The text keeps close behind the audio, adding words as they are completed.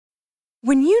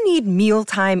When you need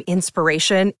mealtime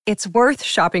inspiration, it's worth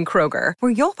shopping Kroger,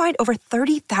 where you'll find over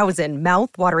 30,000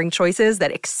 mouth-watering choices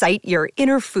that excite your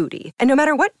inner foodie. And no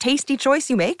matter what tasty choice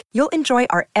you make, you'll enjoy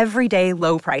our everyday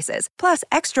low prices, plus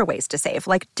extra ways to save,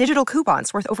 like digital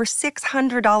coupons worth over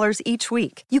 $600 each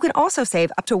week. You can also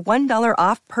save up to $1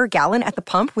 off per gallon at the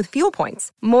pump with fuel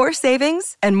points. More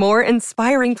savings and more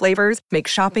inspiring flavors make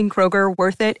shopping Kroger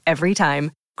worth it every time.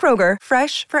 Kroger,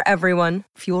 fresh for everyone.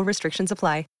 Fuel restrictions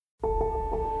apply.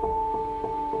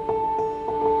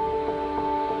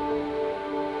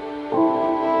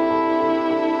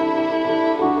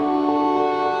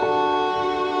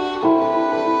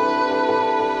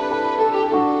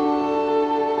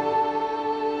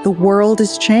 The world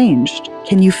is changed.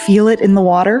 Can you feel it in the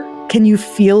water? Can you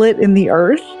feel it in the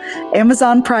earth?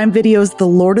 Amazon Prime Video's The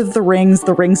Lord of the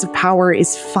Rings of Power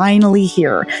is finally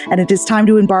here, and it is time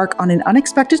to embark on an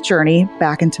unexpected journey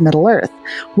back into Middle-earth.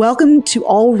 Welcome to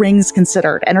All Rings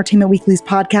Considered, Entertainment Weekly's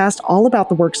podcast all about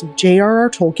the works of J.R.R.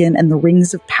 Tolkien and the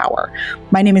Rings of Power.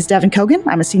 My name is Devan Coggan.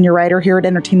 I'm a senior writer here at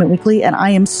Entertainment Weekly, and I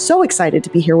am so excited to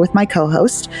be here with my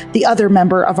co-host, the other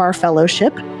member of our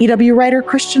fellowship, EW writer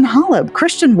Christian Holub.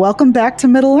 Christian, welcome back to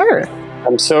Middle-earth.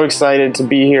 I'm so excited to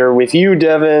be here with you,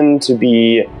 Devan, to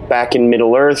be back in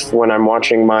Middle-earth when I'm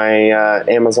watching my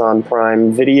Amazon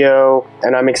Prime Video,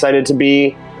 and I'm excited to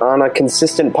be on a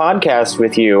consistent podcast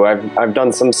with you. I've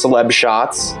done some celeb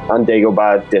shots on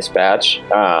Dagobah Dispatch.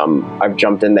 I've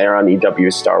jumped in there on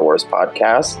EW's Star Wars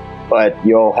podcast, but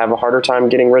you'll have a harder time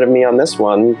getting rid of me on this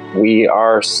one. We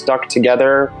are stuck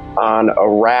together on a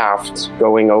raft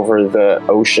going over the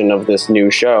ocean of this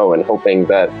new show and hoping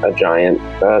that a giant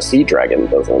sea dragon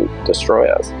doesn't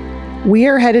destroy us. We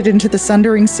are headed into the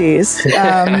Sundering Seas.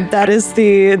 That is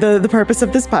the purpose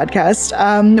of this podcast.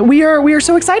 We are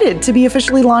so excited to be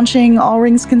officially launching All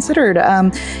Rings Considered.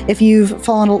 If you've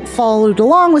followed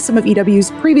along with some of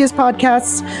EW's previous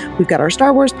podcasts, we've got our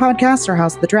Star Wars podcast, our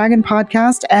House of the Dragon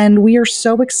podcast, and we are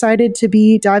so excited to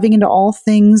be diving into all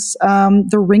things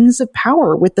the Rings of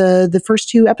Power with the first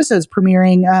two episodes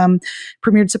premiered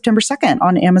September 2nd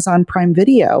on Amazon Prime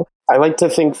Video. I like to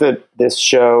think that this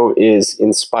show is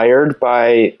inspired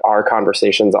by our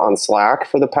conversations on Slack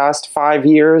for the past 5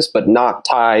 years, but not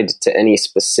tied to any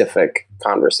specific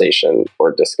conversation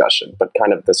or discussion, but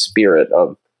kind of the spirit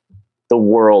of the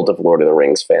world of Lord of the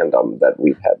Rings fandom that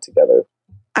we've had together.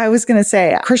 I was going to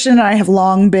say, Christian and I have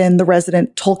long been the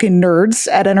resident Tolkien nerds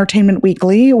at Entertainment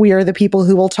Weekly. We are the people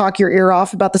who will talk your ear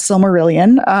off about the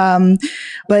Silmarillion.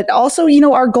 But also,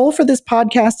 our goal for this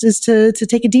podcast is to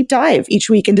take a deep dive each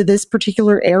week into this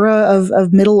particular era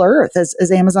of Middle-earth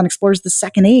as Amazon explores the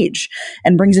Second Age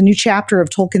and brings a new chapter of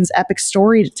Tolkien's epic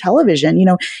story to television.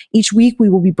 Each week we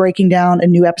will be breaking down a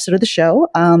new episode of the show.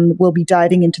 We'll be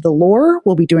diving into the lore.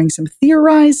 We'll be doing some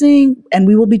theorizing, and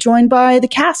we will be joined by the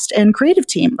cast and creative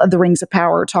team of the Rings of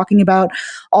Power, talking about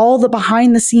all the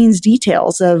behind the scenes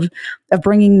details of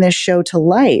bringing this show to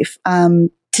life.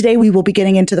 Today, we will be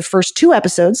getting into the first two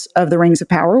episodes of The Rings of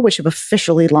Power, which have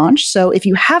officially launched. So if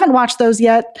you haven't watched those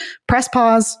yet, press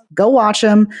pause, go watch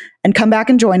them, and come back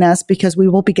and join us because we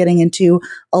will be getting into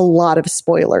a lot of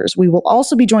spoilers. We will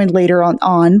also be joined later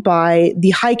on by the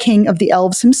High King of the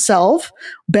Elves himself,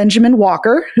 Benjamin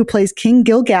Walker, who plays King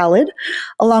Gil-galad,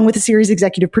 along with the series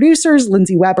executive producers,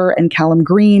 Lindsey and Callum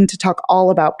Greene, to talk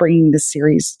all about bringing this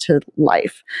series to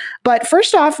life. But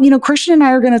first off, Christian and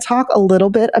I are going to talk a little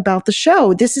bit about the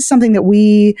show. This is something that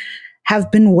we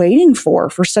have been waiting for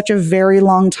such a very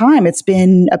long time. It's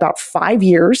been about 5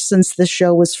 years since this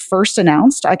show was first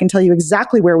announced. I can tell you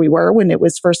exactly where we were when it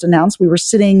was first announced. We were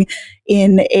sitting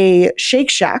in a Shake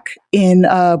Shack in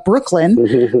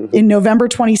Brooklyn in November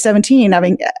 2017,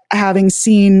 having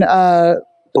seen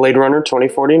Blade Runner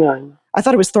 2049. I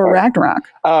thought it was Thor Ragnarok.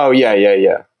 Oh,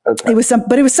 yeah. Okay. It was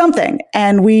something.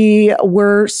 And we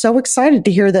were so excited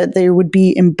to hear that they would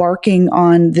be embarking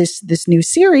on this new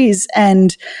series.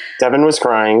 And Devan was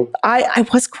crying. I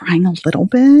was crying a little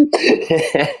bit.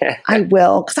 I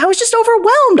will, because I was just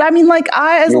overwhelmed. I mean,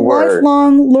 as a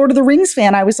lifelong Lord of the Rings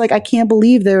fan, I was like, I can't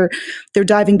believe they're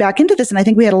diving back into this. And I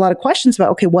think we had a lot of questions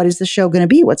about, okay, what is the show going to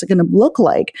be? What's it going to look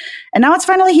like? And now it's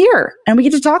finally here and we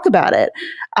get to talk about it.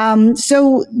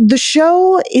 So the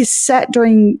show is set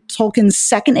during Tolkien's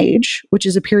Second Age, which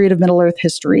is a period of Middle-earth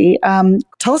history.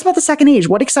 Tell us about the Second Age.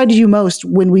 What excited you most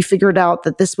when we figured out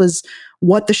that this was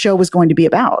what the show was going to be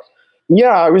about? Yeah,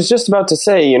 I was just about to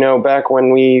say, back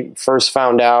when we first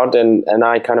found out and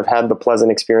I kind of had the pleasant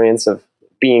experience of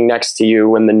being next to you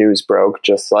when the news broke,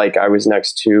 just like I was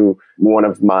next to one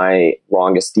of my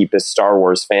longest, deepest Star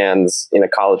Wars fans in a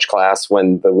college class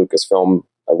when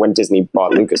Disney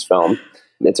bought Lucasfilm.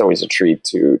 it's always a treat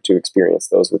to experience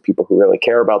those with people who really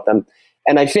care about them.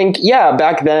 And I think,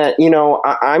 back then,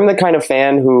 I'm the kind of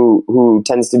fan who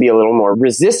tends to be a little more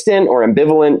resistant or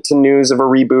ambivalent to news of a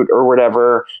reboot or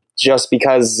whatever, just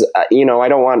because, I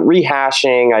don't want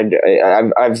rehashing.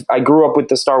 I grew up with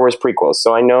the Star Wars prequels,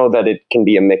 so I know that it can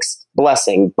be a mixed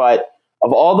blessing. But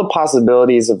of all the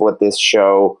possibilities of what this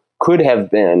show could have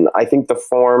been, I think the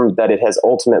form that it has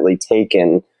ultimately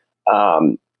taken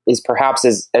is perhaps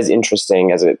as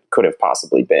interesting as it could have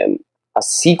possibly been. A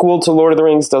sequel to Lord of the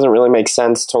Rings doesn't really make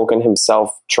sense. Tolkien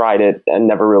himself tried it and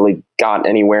never really got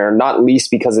anywhere, not least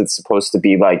because it's supposed to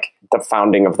be like the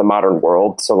founding of the modern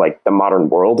world. So like the modern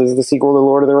world is the sequel to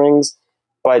Lord of the Rings.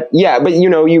 But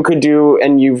you could do,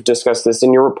 and you've discussed this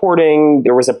in your reporting,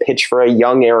 there was a pitch for a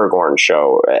young Aragorn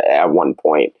show at one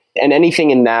point. And anything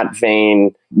in that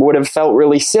vein would have felt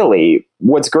really silly.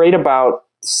 What's great about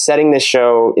setting this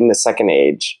show in the Second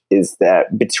Age is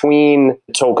that between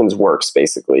Tolkien's works,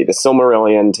 basically, the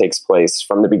Silmarillion takes place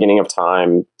from the beginning of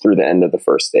time through the end of the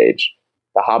First Age.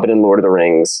 The Hobbit and Lord of the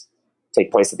Rings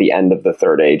take place at the end of the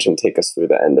Third Age and take us through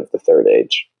the end of the Third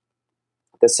Age.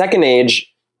 The Second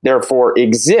Age, therefore,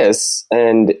 exists,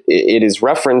 and it is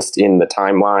referenced in the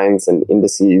timelines and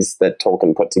indices that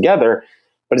Tolkien put together,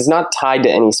 but is not tied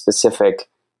to any specific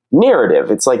narrative.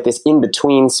 It's like this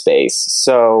in-between space.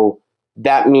 So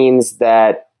that means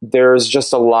that there's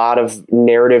just a lot of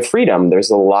narrative freedom. There's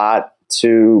a lot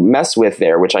to mess with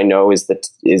there, which I know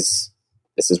this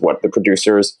is what the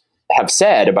producers have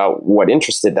said about what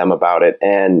interested them about it.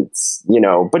 And,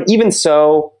 but even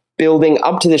so, building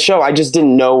up to the show, I just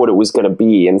didn't know what it was going to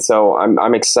be. And so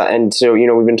I'm excited. And so,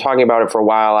 we've been talking about it for a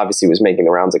while. Obviously, it was making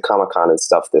the rounds at Comic-Con and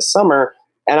stuff this summer.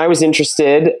 And I was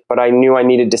interested, but I knew I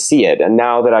needed to see it. And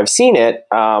now that I've seen it,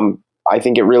 I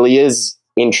think it really is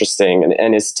interesting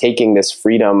and is taking this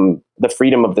freedom, the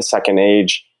freedom of the Second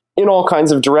Age, in all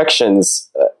kinds of directions.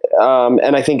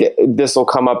 And I think this will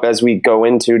come up as we go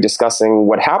into discussing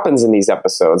what happens in these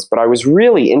episodes. But I was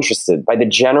really interested by the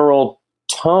general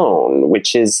tone,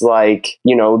 which is like,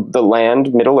 the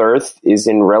land, Middle Earth, is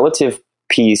in relative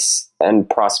peace and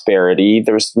prosperity.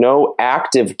 There's no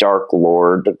active Dark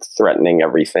Lord threatening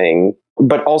everything.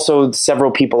 But also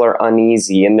several people are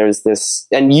uneasy, and there's this,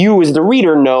 and you as the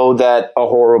reader know that a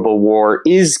horrible war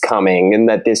is coming and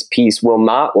that this peace will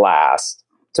not last.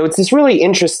 So it's this really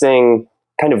interesting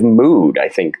kind of mood, I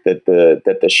think, that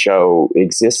the show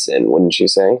exists in, wouldn't you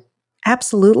say?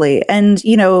 Absolutely. And,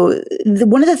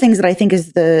 one of the things that I think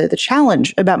is the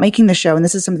challenge about making the show, and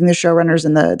this is something the showrunners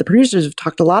and the producers have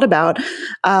talked a lot about,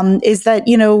 is that,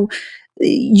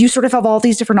 you sort of have all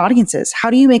these different audiences. How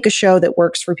do you make a show that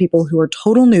works for people who are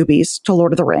total newbies to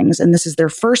Lord of the Rings, and this is their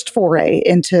first foray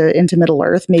into Middle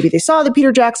Earth? Maybe they saw the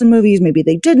Peter Jackson movies, maybe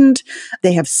they didn't.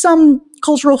 They have some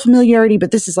cultural familiarity,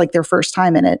 but this is like their first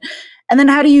time in it. And then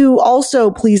how do you also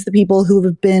please the people who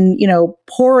have been,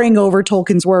 poring over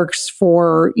Tolkien's works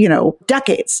for,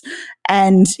 decades?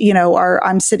 And,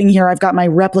 I'm sitting here, I've got my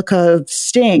replica of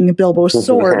Sting, Bilbo's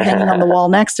sword, hanging on the wall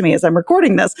next to me as I'm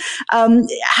recording this.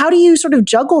 How do you sort of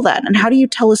juggle that? And how do you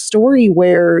tell a story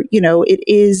where, it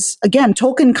is, again,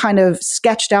 Tolkien kind of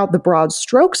sketched out the broad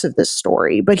strokes of this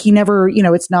story, but he never,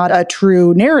 it's not a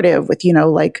true narrative with,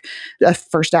 like a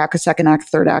first act, a second act,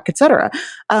 third act, et cetera.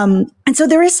 And so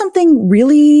there is something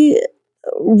really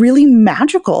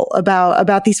magical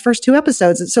about these first two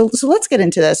episodes. So let's get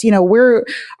into this.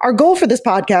 Our goal for this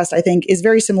podcast, I think, is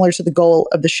very similar to the goal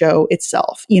of the show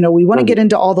itself. We want to get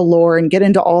into all the lore and get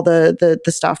into all the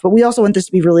stuff, but we also want this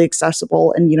to be really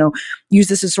accessible and, use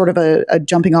this as sort of a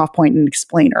jumping off point and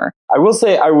explainer. I will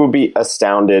say I will be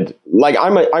astounded. Like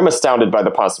I'm astounded by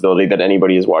the possibility that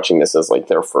anybody is watching this as like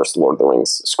their first Lord of the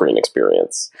Rings screen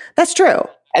experience. That's true.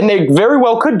 And they very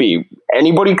well could be.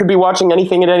 Anybody could be watching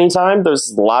anything at any time.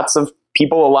 There's lots of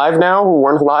people alive now who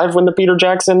weren't alive when the Peter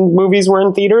Jackson movies were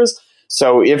in theaters.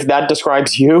 So if that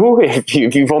describes you,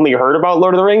 if you've only heard about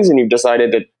Lord of the Rings and you've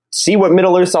decided to see what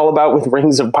Middle Earth's all about with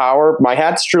Rings of Power, my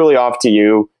hat's truly off to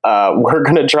you. We're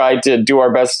going to try to do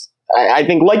our best, I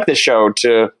think, like the show,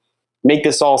 to make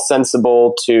this all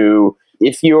sensible to...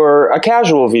 If you're a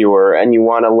casual viewer and you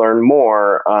want to learn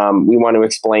more, we want to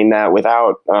explain that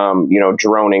without,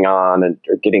 droning on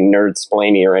or getting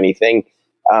nerd-splainy or anything.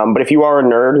 But if you are a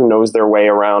nerd who knows their way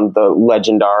around the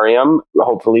legendarium,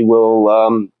 hopefully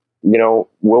we'll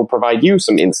provide you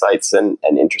some insights and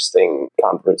interesting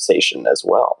conversation as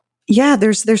well. Yeah,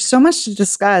 there's so much to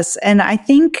discuss. And I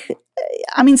think...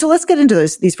 so let's get into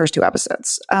these first two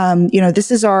episodes.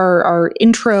 This is our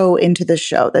intro into this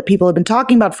show that people have been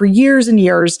talking about for years and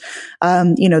years.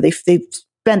 They've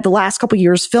spent the last couple of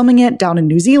years filming it down in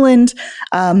New Zealand,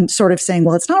 sort of saying,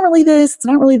 well, it's not really this. It's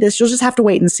not really this. You'll just have to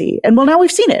wait and see. And well, now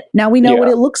we've seen it. Now we know what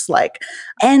it looks like.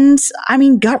 And I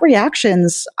mean, gut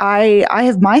reactions. I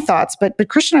have my thoughts, but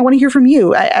Christian, I want to hear from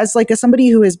you as somebody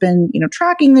who has been,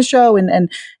 tracking the show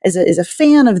and is a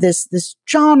fan of this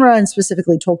genre and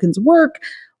specifically Tolkien's work.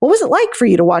 What was it like for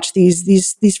you to watch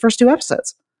these first 2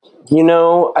 episodes?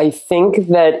 I think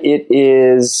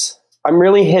that I'm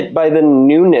really hit by the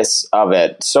newness of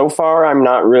it. So far, I'm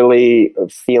not really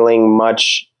feeling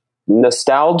much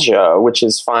nostalgia, which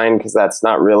is fine because that's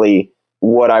not really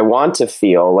what I want to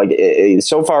feel.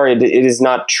 So far, it is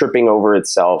not tripping over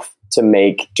itself to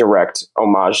make direct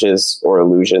homages or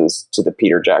allusions to the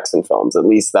Peter Jackson films. At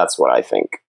least that's what I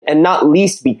think. And not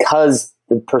least because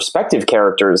the perspective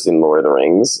characters in Lord of the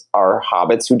Rings are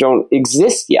hobbits who don't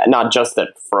exist yet. Not just that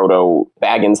Frodo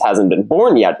Baggins hasn't been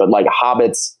born yet, but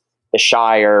hobbits, the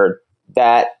Shire,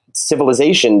 that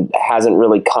civilization hasn't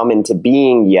really come into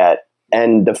being yet.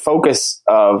 And the focus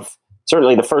of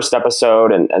certainly the first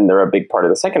episode, and they're a big part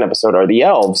of the second episode, are the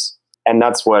elves. And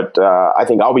that's what I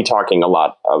think I'll be talking a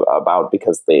lot about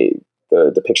because the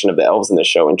depiction of the elves in the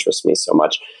show interests me so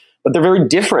much. But they're very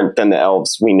different than the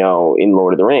elves we know in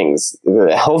Lord of the Rings.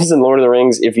 The elves in Lord of the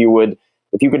Rings, if you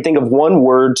could think of one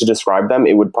word to describe them,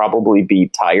 it would probably be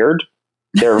tired.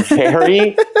 They're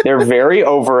very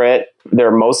over it. They're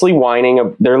mostly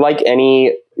whining. They're like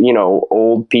any,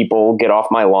 old people, get off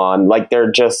my lawn.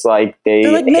 They're just they're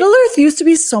Middle-earth used to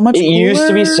be so much cooler. It used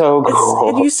to be so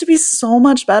cool. It used to be so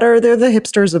much better. They're the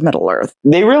hipsters of Middle-earth.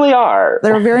 They really are.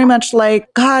 They're very much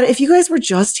God, if you guys were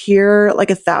just here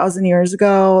 1,000 years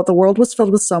ago, the world was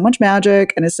filled with so much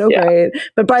magic and it's so great.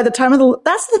 But by the time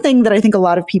that's the thing that I think a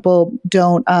lot of people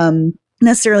don't,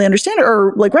 necessarily understand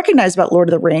or recognize about Lord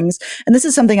of the Rings. And this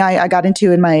is something I got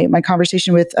into in my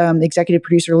conversation with executive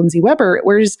producer Lindsey Weber,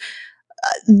 whereas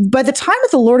by the time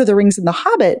of the Lord of the Rings and the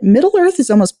Hobbit, Middle Earth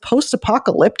is almost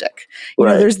post-apocalyptic.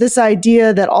 There's this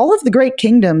idea that all of the great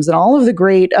kingdoms and all of the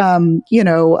great,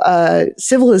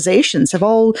 civilizations have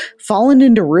all fallen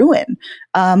into ruin.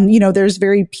 There's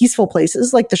very peaceful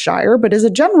places like the Shire, but as a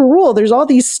general rule, there's all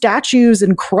these statues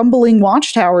and crumbling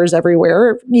watchtowers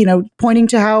everywhere, pointing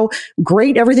to how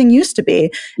great everything used to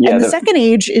be. Yeah, and the Second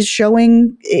Age is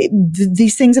showing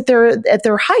these things at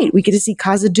their height. We get to see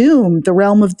Khazad-dûm, the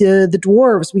realm of the dwarves.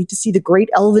 We get to see the great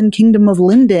elven kingdom of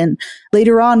Lindon.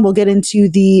 Later on, we'll get into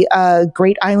the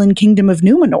great island kingdom of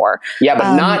Numenor. Yeah,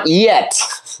 but not yet.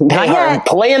 They are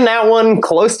playing that one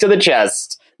close to the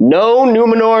chest. No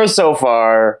Numenor so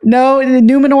far. No,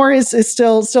 Numenor is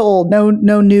still old. No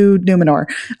new Numenor.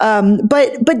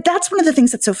 But that's one of the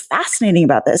things that's so fascinating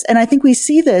about this. And I think we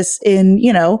see this in,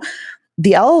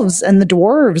 the elves and the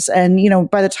dwarves. And,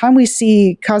 by the time we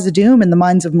see Khazad-dûm in the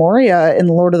Mines of Moria in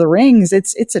The Lord of the Rings,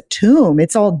 it's a tomb.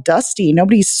 It's all dusty.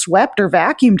 Nobody's swept or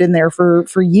vacuumed in there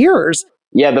for years.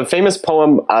 Yeah, the famous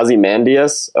poem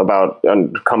Ozymandias about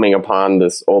coming upon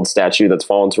this old statue that's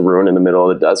fallen to ruin in the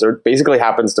middle of the desert basically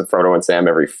happens to Frodo and Sam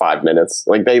every 5 minutes.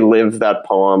 They live that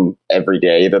poem every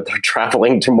day that they're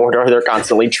traveling to Mordor. They're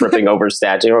constantly tripping over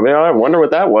statue. I wonder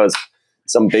what that was.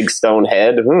 Some big stone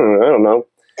head. I don't know.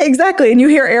 Exactly. And you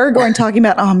hear Aragorn talking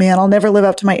about, oh man, I'll never live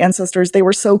up to my ancestors. They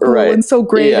were so cool and so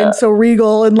great and so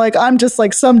regal. And I'm just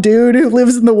some dude who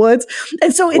lives in the woods.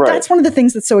 And so that's one of the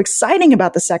things that's so exciting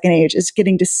about the Second Age is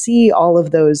getting to see all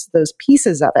of those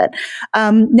pieces of it.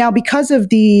 Now, because of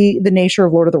the nature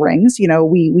of Lord of the Rings,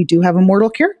 we do have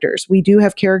immortal characters. We do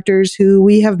have characters who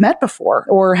we have met before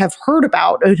or have heard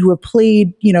about, who have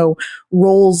played,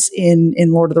 roles in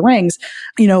Lord of the Rings.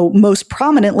 Most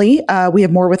prominently, we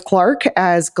have Morwyth Clark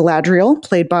as Galadriel,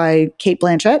 played by Cate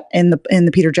Blanchett in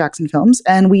the Peter Jackson films,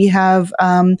 and we have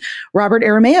Robert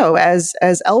Aramayo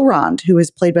as Elrond, who is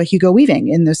played by Hugo Weaving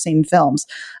in those same films.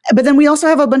 But then we also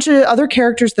have a bunch of other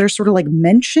characters that are sort of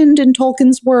mentioned in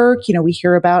Tolkien's work. We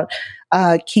hear about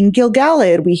King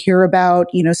Gil-galad. We hear about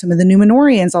some of the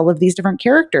Númenóreans, all of these different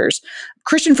characters.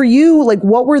 Christian, for you,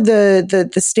 what were the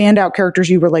standout characters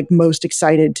you were most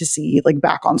excited to see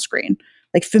back on screen,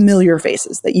 familiar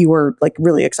faces that you were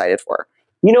really excited for?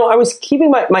 I was keeping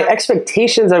my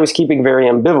expectations, I was keeping very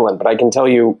ambivalent, but I can tell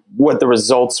you what the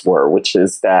results were, which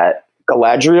is that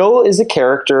Galadriel is a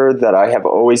character that I have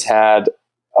always had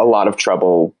a lot of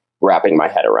trouble wrapping my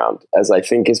head around, as I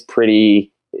think is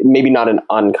pretty maybe not an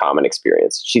uncommon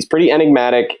experience. She's pretty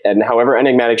enigmatic, and however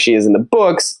enigmatic she is in the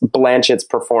books, Blanchett's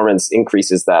performance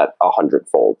increases that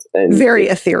 100-fold. And very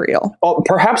ethereal.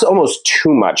 Perhaps almost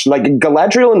too much. Like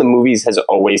Galadriel in the movies has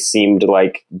always seemed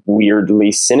like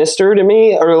weirdly sinister to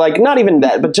me, or like not even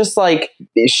that, but just like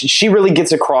she really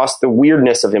gets across the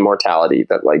weirdness of immortality,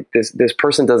 that like this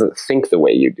person doesn't think the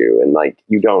way you do, and like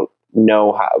you don't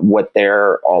know what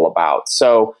they're all about.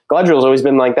 So Galadriel's always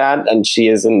been like that, and she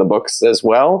is in the books as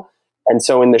well. And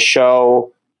so in the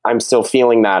show, I'm still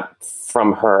feeling that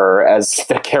from her, as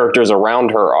the characters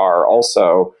around her are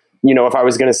also. You know, if I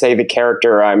was going to say the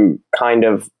character I'm kind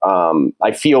of,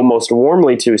 I feel most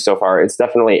warmly to so far, it's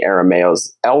definitely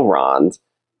Arameo's Elrond.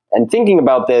 And thinking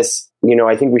about this, you know,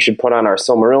 I think we should put on our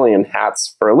Silmarillion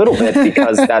hats for a little bit,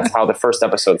 because that's how the first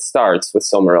episode starts, with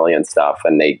Silmarillion stuff.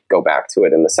 And they go back to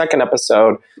it in the second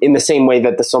episode, in the same way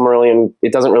that the Silmarillion,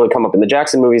 it doesn't really come up in the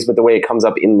Jackson movies, but the way it comes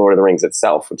up in Lord of the Rings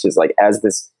itself, which is like as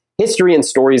this history and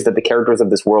stories that the characters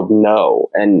of this world know.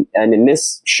 And in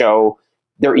this show,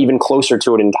 they're even closer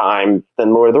to it in time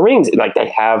than Lord of the Rings. Like they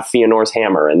have Fëanor's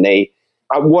hammer, and they,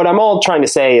 what I'm all trying to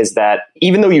say is that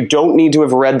even though you don't need to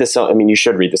have read I mean, you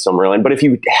should read the Silmarillion, but if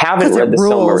you haven't read the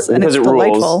Silmarillion, because it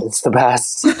rules, it's the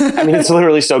best. I mean, it's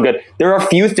literally so good. There are a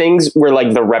few things where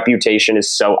like the reputation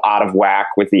is so out of whack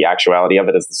with the actuality of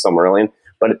it as the Silmarillion.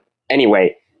 But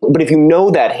anyway, but if you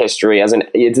know that history,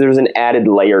 there's an added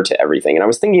layer to everything. And I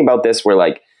was thinking about this, where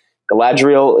like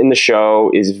Galadriel in the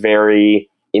show is very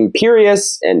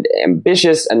imperious and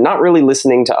ambitious and not really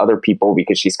listening to other people,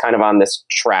 because she's kind of on this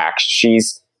track.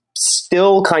 She's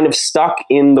still kind of stuck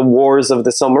in the wars of the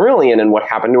Silmarillion and what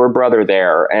happened to her brother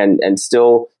there, and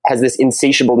still has this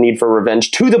insatiable need for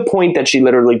revenge, to the point that she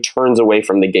literally turns away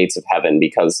from the gates of heaven,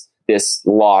 because this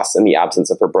loss and the absence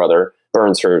of her brother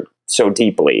burns her so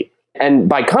deeply. And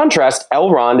by contrast,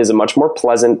 Elrond is a much more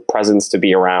pleasant presence to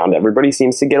be around. Everybody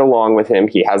seems to get along with him.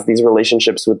 He has these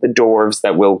relationships with the dwarves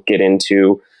that we'll get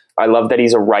into. I love that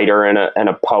he's a writer and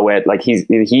a poet. Like he's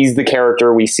the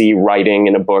character we see writing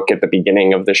in a book at the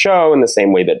beginning of the show, in the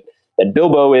same way that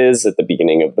Bilbo is at the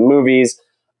beginning of the movies.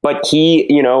 But he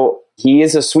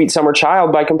is a sweet summer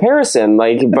child by comparison.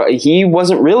 Like, but he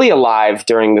wasn't really alive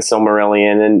during the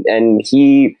Silmarillion, and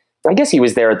I guess he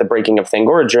was there at the breaking of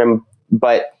Thangorodrim,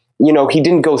 but you know, he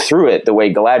didn't go through it the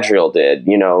way Galadriel did.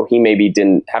 You know, he maybe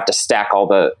didn't have to stack all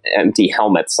the empty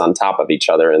helmets on top of each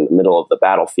other in the middle of the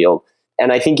battlefield.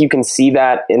 And I think you can see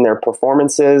that in their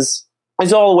performances.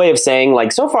 It's all a way of saying,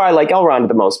 like, so far I like Elrond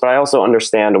the most, but I also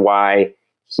understand why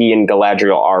he and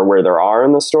Galadriel are where they are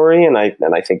in the story. And I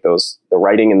think the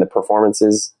writing and the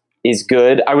performances is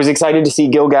good. I was excited to see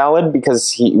Gil-galad,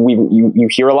 because you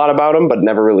hear a lot about him, but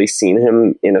never really seen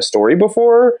him in a story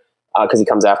before. Because he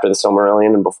comes after the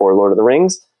Silmarillion and before Lord of the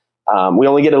Rings. We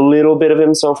only get a little bit of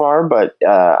him so far, but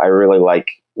I really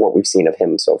like what we've seen of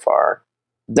him so far.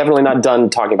 Definitely not done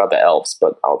talking about the elves,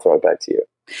 but I'll throw it back to you.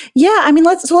 Yeah, I mean,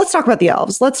 let's talk about the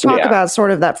elves. Let's talk about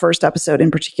sort of that first episode in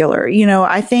particular. You know,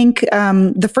 I think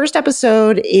the first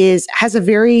episode has a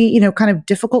very, you know, kind of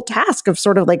difficult task of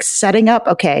sort of like setting up,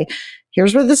 okay,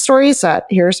 here's where the story is set.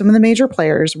 Here are some of the major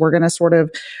players. We're going to sort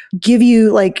of give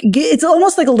you it's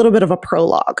almost like a little bit of a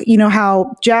prologue. You know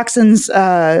how Jackson's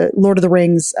Lord of the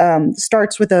Rings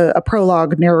starts with a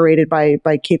prologue narrated by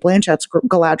Cate Blanchett's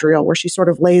Galadriel, where she sort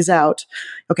of lays out,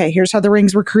 okay, here's how the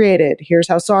rings were created. Here's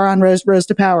how Sauron rose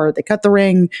to power. They cut the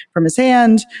ring from his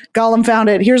hand. Gollum found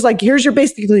it. Here's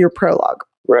basically your prologue.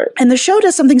 Right. And the show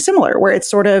does something similar, where it's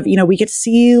sort of, you know, we get to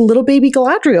see little baby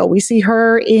Galadriel. We see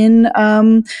her in,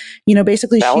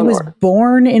 basically Valinor. She was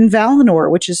born in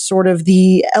Valinor, which is sort of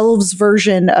the elves'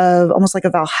 version of almost like a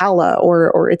Valhalla,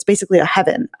 or it's basically a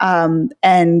heaven.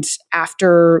 And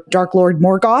after Dark Lord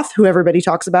Morgoth, who everybody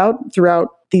talks about throughout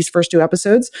these first two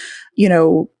episodes, you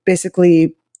know,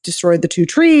 basically destroyed the two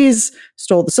trees,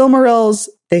 stole the Silmarils.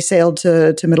 They sailed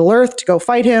to Middle-earth to go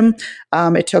fight him.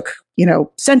 It took, you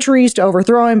know, centuries to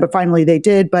overthrow him, but finally they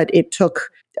did. But it took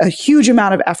a huge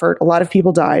amount of effort. A lot of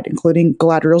people died, including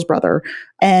Galadriel's brother.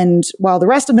 And while the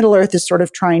rest of Middle-earth is sort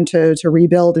of trying to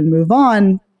rebuild and move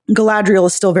on, Galadriel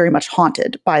is still very much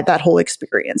haunted by that whole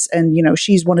experience. And, you know,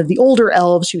 she's one of the older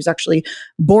elves. She was actually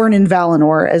born in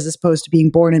Valinor as opposed to being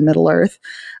born in Middle-earth.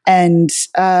 And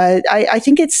I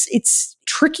think it's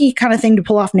tricky kind of thing to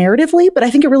pull off narratively, but I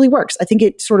think it really works. I think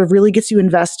it sort of really gets you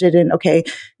invested in, okay,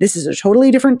 this is a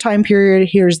totally different time period.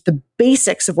 Here's the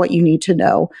basics of what you need to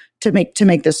know to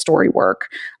make this story work.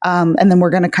 And then we're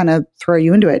going to kind of throw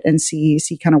you into it and see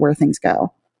kind of where things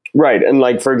go. Right. And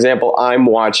like, for example, I'm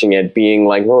watching it being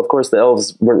like, well, of course, the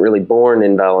elves weren't really born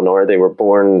in Valinor. They were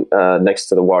born next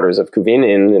to the waters of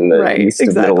Cuvinin in the east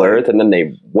of Middle Earth. And then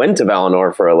they went to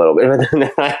Valinor for a little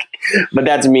bit. But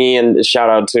that's me. And shout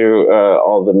out to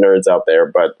all the nerds out there.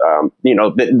 But,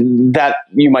 that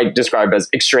you might describe as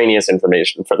extraneous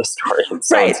information for the story.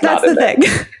 So right. That's the thing.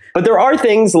 But there are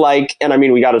things like, and I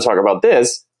mean, we got to talk about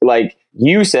this, like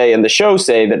you say and the show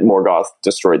say that Morgoth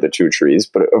destroyed the two trees.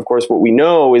 But of course, what we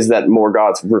know is that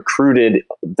Morgoth recruited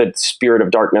the spirit of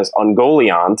darkness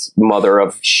Ungoliant, mother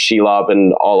of Shelob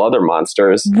and all other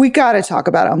monsters. We got to talk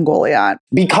about Ungoliant.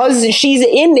 Because she's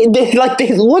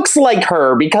it looks like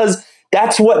her, because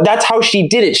that's how she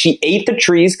did it. She ate the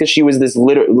trees because she was this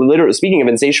literally, speaking of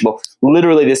insatiable,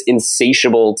 literally this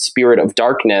insatiable spirit of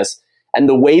darkness. And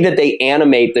the way that they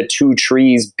animate the two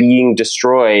trees being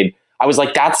destroyed, I was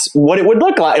like, that's what it would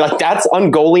look like. Like, that's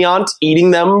Ungoliant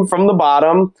eating them from the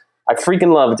bottom. I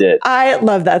freaking loved it. I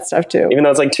love that stuff too. Even though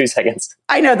it's like 2 seconds.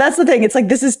 I know, that's the thing. It's like,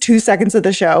 this is 2 seconds of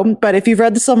the show. But if you've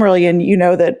read the Silmarillion, you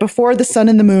know that before the sun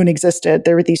and the moon existed,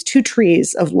 there were these two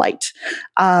trees of light.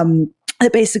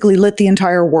 That basically lit the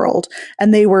entire world.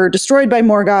 And they were destroyed by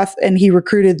Morgoth, and he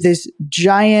recruited this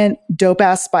giant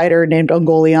dope-ass spider named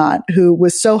Ungoliant, who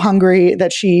was so hungry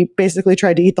that she basically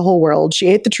tried to eat the whole world. She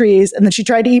ate the trees, and then she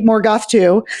tried to eat Morgoth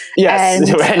too. Yes, and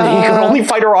he could only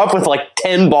fight her off with like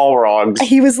 10 Balrogs.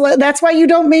 That's why you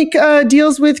don't make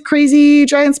deals with crazy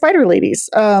giant spider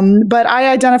ladies. But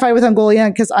I identify with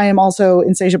Ungoliant because I am also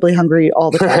insatiably hungry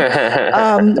all the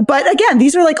time. But again,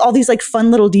 these are like all these like fun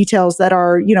little details that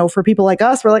are, for people like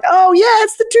us, we're like, oh yeah,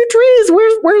 it's the two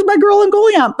trees. Where's my girl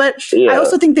Ungoliant? But I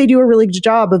also think they do a really good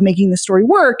job of making the story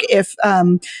work if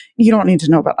you don't need to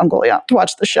know about Ungoliant to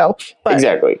watch the show. But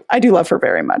exactly. I do love her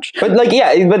very much. But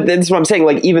but that's what I'm saying.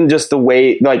 Like, even just the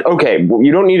way, like, okay, well,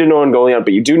 you don't need to know Ungoliant,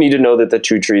 but you do need to know that the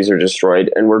two trees are destroyed.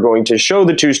 And we're going to show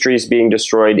the two trees being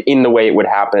destroyed in the way it would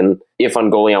happen if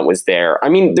Ungoliant was there. I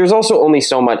mean, there's also only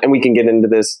so much, and we can get into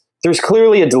this. There's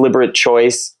clearly a deliberate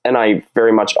choice, and I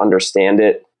very much understand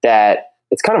it, that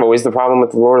it's kind of always the problem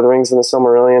with the Lord of the Rings and the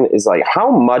Silmarillion is like, how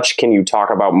much can you talk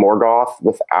about Morgoth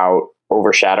without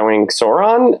overshadowing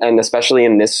Sauron? And especially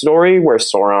in this story where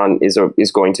Sauron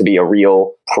is going to be a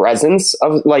real presence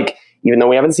of, like, even though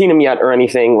we haven't seen him yet or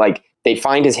anything, like, they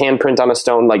find his handprint on a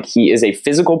stone, like he is a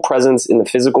physical presence in the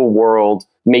physical world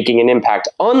making an impact,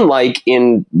 unlike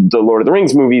in the Lord of the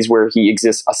Rings movies where he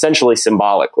exists essentially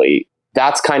symbolically.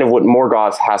 That's kind of what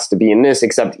Morgoth has to be in this,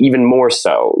 except even more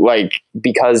so. Like,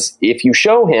 because if you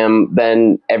show him,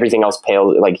 then everything else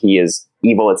pales, like he is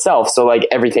evil itself. So like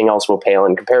everything else will pale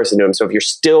in comparison to him. So if you're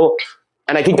still,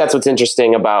 and I think that's what's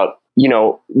interesting about,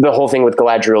 the whole thing with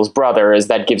Galadriel's brother is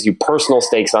that gives you personal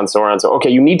stakes on Sauron. So, okay,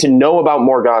 you need to know about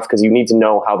Morgoth because you need to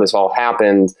know how this all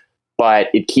happened, but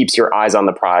it keeps your eyes on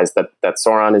the prize that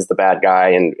Sauron is the bad guy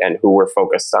and who we're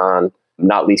focused on,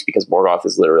 not least because Morgoth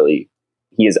is literally,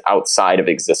 he is outside of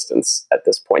existence at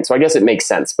this point. So I guess it makes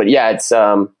sense. But yeah, it's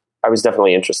I was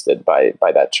definitely interested by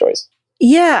that choice.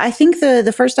 Yeah, I think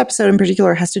the first episode in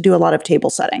particular has to do a lot of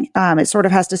table setting. It sort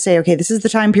of has to say, okay, this is the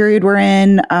time period we're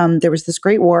in. There was this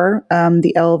great war.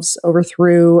 The elves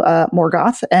overthrew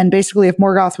Morgoth. And basically, if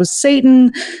Morgoth was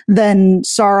Satan, then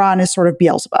Sauron is sort of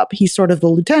Beelzebub. He's sort of the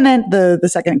lieutenant, the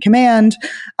second in command.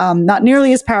 Not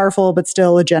nearly as powerful, but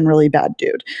still a generally bad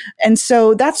dude. And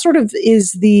so that sort of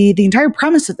is the entire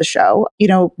premise of the show.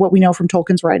 What we know from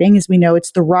Tolkien's writing is we know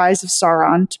it's the rise of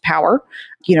Sauron to power.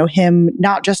 Him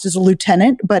not just as a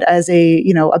lieutenant, but as a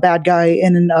bad guy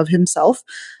in and of himself.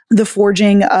 The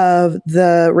forging of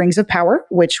the Rings of Power,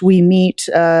 which we meet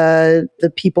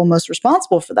the people most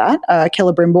responsible for that.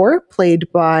 Celebrimbor,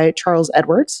 played by Charles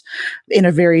Edwards, in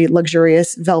a very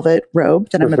luxurious velvet robe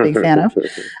that I'm a big fan of.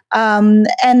 And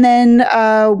then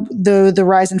the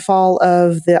rise and fall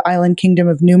of the island kingdom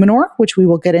of Numenor, which we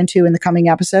will get into in the coming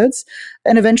episodes.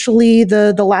 And eventually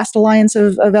the last alliance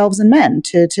of elves and men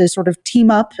to sort of team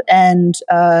up and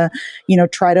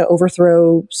try to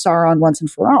overthrow Sauron once and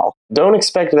for all. Don't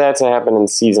expect that to happen in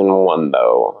season 1,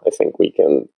 though. I think we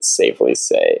can safely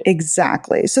say.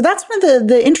 Exactly. So that's one of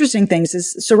the interesting things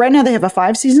is, so right now they have a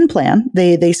 5-season plan.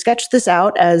 They sketched this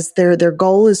out as their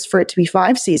goal is for it to be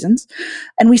 5 seasons.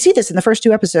 And we see this in the first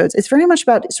 2 episodes. It's very much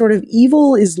about sort of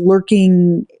evil is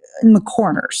lurking in the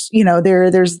corners.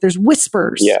 There's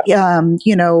whispers. Yeah.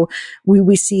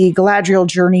 We see Galadriel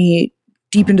journey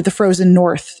deep into the frozen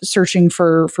north, searching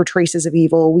for traces of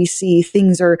evil. We see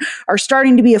things are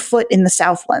starting to be afoot in the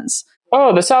Southlands.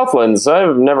 Oh, the Southlands.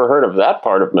 I've never heard of that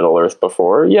part of Middle-earth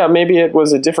before. Yeah, maybe it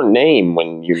was a different name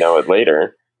when you know it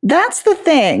later. That's the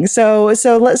thing. So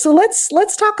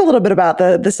let's talk a little bit about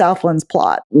the Southlands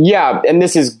plot. Yeah, and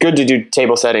this is good to do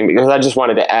table setting because I just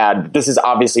wanted to add this is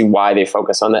obviously why they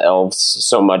focus on the elves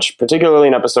so much, particularly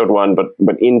in episode 1,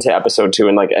 but into episode 2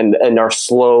 and are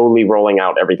slowly rolling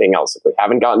out everything else. We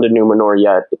haven't gotten to Numenor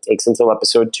yet. It takes until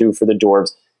episode 2 for the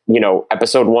dwarves.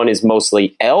 Episode 1 is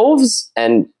mostly elves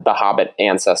and the Hobbit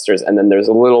ancestors, and then there's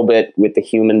a little bit with the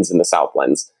humans in the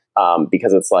Southlands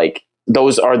because it's like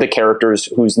those are the characters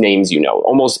whose names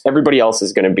Almost everybody else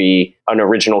is going to be an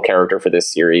original character for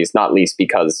this series, not least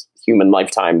because human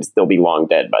lifetimes, they'll be long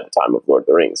dead by the time of Lord of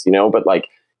the Rings, But like,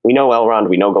 we know Elrond,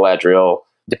 we know Galadriel.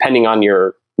 Depending on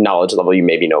your knowledge level, you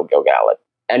maybe know Gil-galad.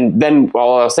 And then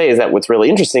all I'll say is that what's really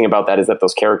interesting about that is that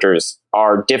those characters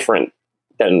are different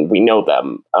than we know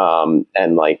them.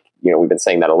 And like, we've been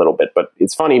saying that a little bit, but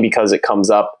it's funny because it comes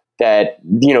up that,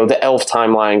 the elf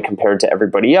timeline compared to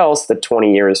everybody else, the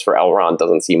 20 years for Elrond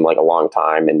doesn't seem like a long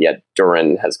time. And yet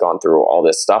Durin has gone through all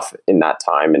this stuff in that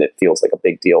time, and it feels like a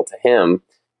big deal to him.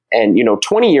 And,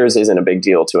 20 years isn't a big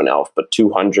deal to an elf, but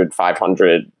 200,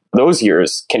 500, those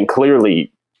years can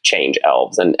clearly change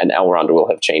elves. And Elrond will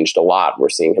have changed a lot. We're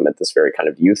seeing him at this very kind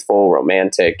of youthful,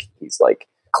 romantic. He's like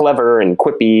clever and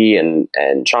quippy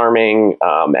and charming,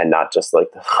 and not just like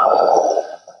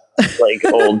the like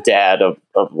old dad of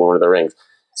Lord of the Rings.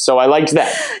 So I liked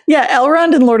that. Yeah,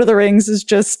 Elrond in Lord of the Rings is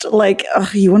just like,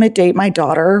 you want to date my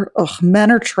daughter? Ugh, men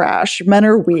are trash. Men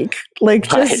are weak. Like,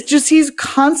 just he's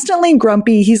constantly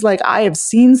grumpy. He's like, I have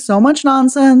seen so much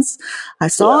nonsense. I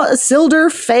saw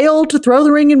Isildur fail to throw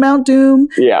the ring in Mount Doom.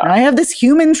 Yeah. And I have this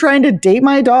human trying to date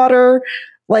my daughter.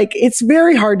 Like, it's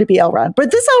very hard to be Elrond.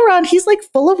 But this Elrond, he's like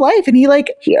full of life, and he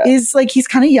is like, he's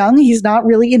kind of young. He's not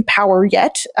really in power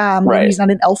yet. Right. He's not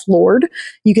an elf lord.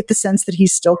 You get the sense that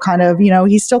he's still kind of,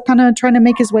 trying to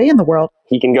make his way in the world.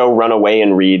 He can go run away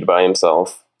and read by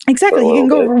himself. Exactly. He can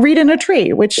go read in a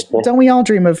tree, which don't we all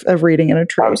dream of reading in a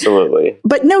tree? Absolutely.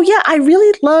 But no, yeah, I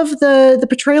really love the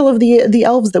portrayal of the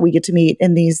elves that we get to meet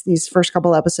in these first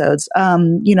couple episodes.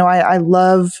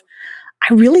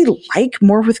 I really like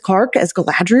Morwyth Clark as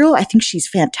Galadriel. I think she's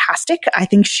fantastic. I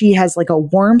think she has like a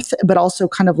warmth, but also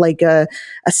kind of like a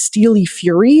steely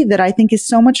fury that I think is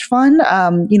so much fun.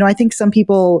 I think some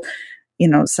people,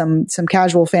 some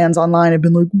casual fans online have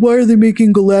been like, why are they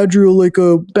making Galadriel like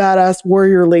a badass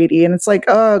warrior lady? And it's like,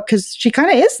 because she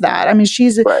kind of is that. I mean,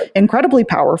 she's incredibly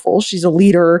powerful. She's a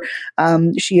leader.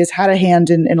 She has had a hand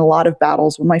in a lot of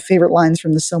battles. One of my favorite lines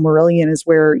from the Silmarillion is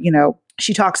where,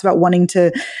 she talks about wanting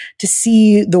to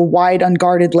see the wide,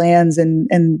 unguarded lands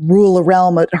and rule a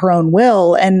realm at her own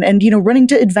will, and running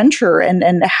to adventure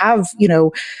and have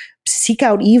seek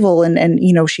out evil,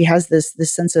 and she has this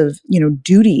sense of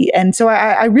duty, and so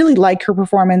I really like her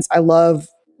performance. I love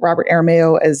Robert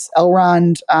Aramayo as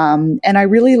Elrond, and I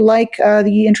really like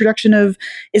the introduction of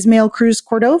Ismael Cruz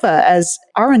Cordova as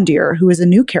Arondir, who is a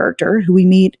new character who we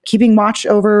meet keeping watch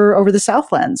over the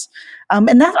Southlands.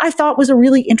 And that I thought was a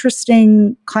really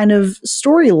interesting kind of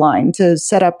storyline to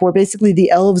set up, where basically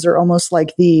the elves are almost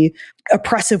like the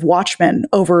oppressive watchmen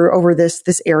over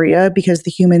this area, because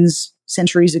the humans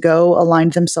centuries ago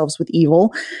aligned themselves with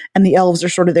evil, and the elves are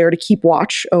sort of there to keep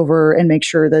watch over and make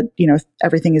sure that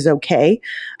everything is okay.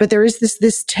 But there is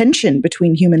this tension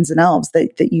between humans and elves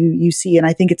that you see, and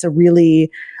I think it's a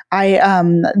really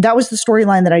that was the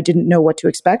storyline that I didn't know what to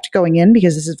expect going in,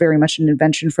 because this is very much an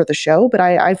invention for the show. But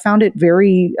I found it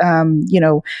very,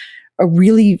 a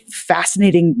really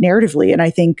fascinating narratively. And I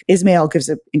think Ismael gives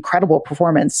an incredible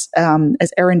performance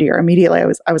as Arondir. Immediately,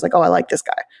 I was like, oh, I like this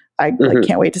guy. I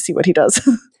can't wait to see what he does.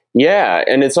 Yeah,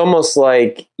 and it's almost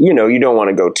like, you don't want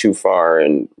to go too far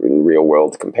in real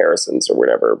world comparisons or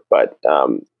whatever, but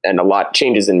and a lot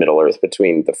changes in Middle-earth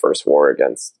between the first war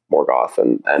against Morgoth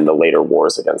and the later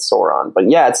wars against Sauron. But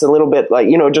yeah, it's a little bit like,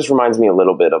 it just reminds me a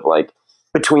little bit of like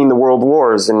between the world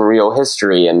wars in real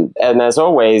history. And as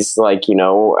always, like,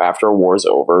 after a war's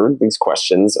over, these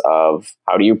questions of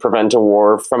how do you prevent a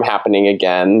war from happening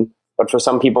again? But for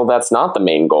some people, that's not the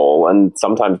main goal. And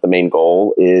sometimes the main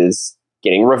goal is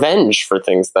getting revenge for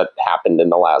things that happened in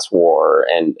the last war,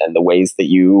 and the ways that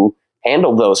you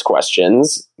handle those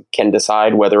questions can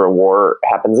decide whether a war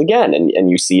happens again.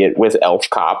 And you see it with elf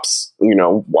cops,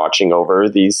 watching over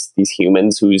these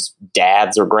humans whose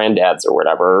dads or granddads or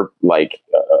whatever,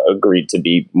 agreed to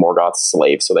be Morgoth's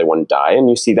slaves so they wouldn't die. And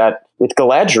you see that with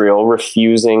Galadriel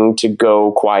refusing to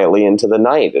go quietly into the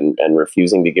night and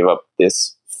refusing to give up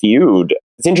this feud.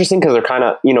 It's interesting because they're kind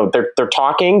of, they're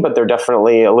talking, but they're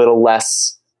definitely a little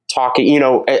less talking,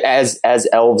 as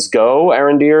elves go.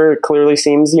 Arondir clearly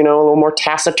seems, a little more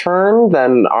taciturn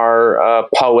than our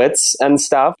poets and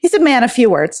stuff. He's a man of few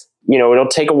words. it'll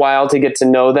take a while to get to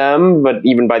know them, but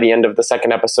even by the end of the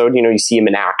second episode, you see him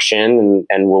in action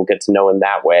and we'll get to know him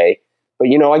that way. But,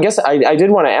 I guess I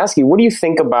did want to ask you, what do you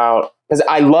think about, because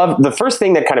I love, the first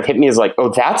thing that kind of hit me is like, oh,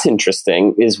 that's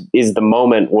interesting, is the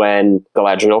moment when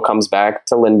Galadriel comes back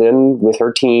to Lindon with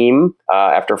her team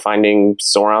after finding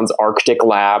Sauron's Arctic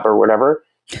lab or whatever,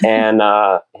 and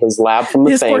his lab from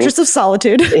the his Fortress of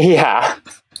Solitude. Yeah.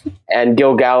 And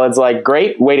Gil-galad's like,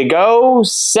 great, way to go,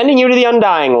 sending you to the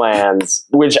Undying Lands,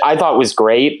 which I thought was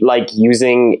great, like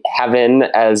using heaven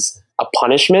as a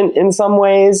punishment in some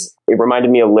ways. It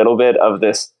reminded me a little bit of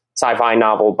this sci-fi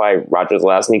novel by Roger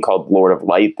Zelazny called Lord of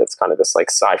Light. That's kind of this like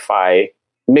sci-fi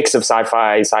mix of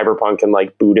sci-fi, cyberpunk, and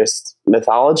like Buddhist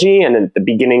mythology. And at the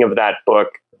beginning of that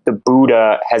book, the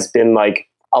Buddha has been like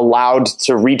allowed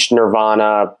to reach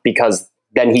nirvana because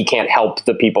then he can't help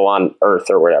the people on Earth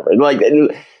or whatever. Like,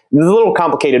 it's a little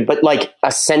complicated, but like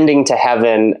ascending to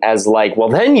heaven as like, well,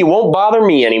 then you won't bother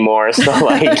me anymore. So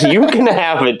like you can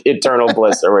have eternal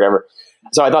bliss or whatever.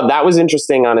 So I thought that was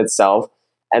interesting on itself.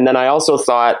 And then I also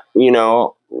thought,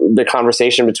 the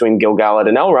conversation between Gil-galad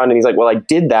and Elrond, and he's like, well, I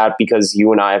did that because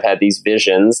you and I have had these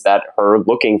visions that her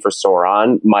looking for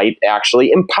Sauron might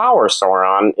actually empower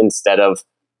Sauron instead of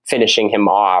finishing him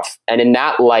off. And in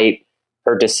that light,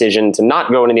 her decision to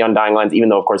not go into the Undying Lands, even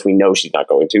though, of course, we know she's not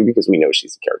going to because we know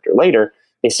she's a character later,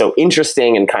 is so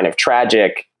interesting and kind of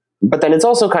tragic. But then it's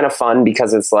also kind of fun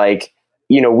because it's like,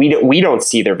 we don't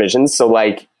see their visions. So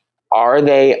like, are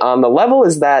they on the level?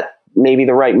 Is that maybe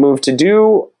the right move to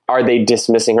do? Are they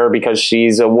dismissing her because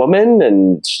she's a woman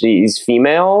and she's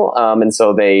female? And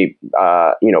so they,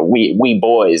 we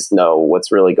boys know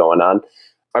what's really going on.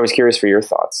 I was curious for your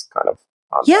thoughts kind of.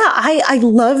 Yeah, I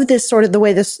love this sort of the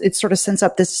way it sort of sends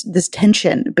up this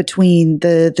tension between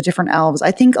the different elves.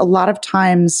 I think a lot of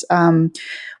times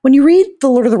when you read The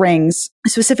Lord of the Rings,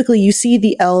 specifically, you see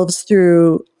the elves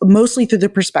mostly through the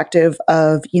perspective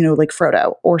of, like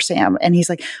Frodo or Sam. And he's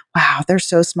like, wow, they're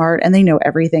so smart and they know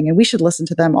everything and we should listen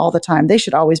to them all the time. They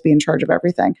should always be in charge of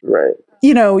everything. Right.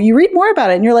 You read more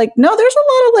about it and you're like, no, there's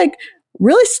a lot of like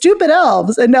really stupid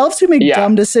elves and elves who make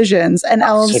dumb decisions and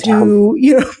elves who,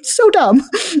 so dumb.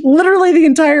 Literally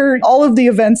all of the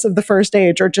events of the First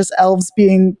Age are just elves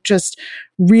being just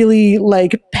really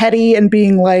like petty and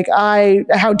being like,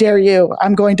 how dare you?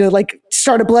 I'm going to like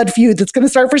start a blood feud that's going to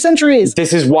start for centuries.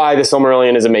 This is why the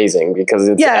Silmarillion is amazing, because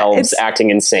it's elves acting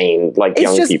insane like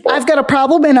young people. I've got a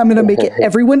problem and I'm going to make it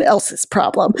everyone else's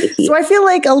problem. So I feel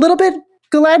like a little bit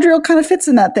Galadriel kind of fits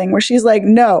in that thing where she's like,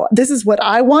 no, this is what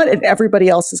I want and everybody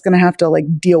else is going to have to like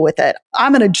deal with it.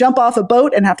 I'm going to jump off a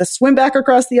boat and have to swim back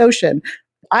across the ocean.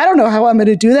 I don't know how I'm going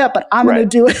to do that, but I'm going to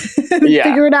do it and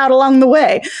figure it out along the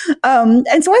way. And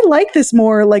so I like this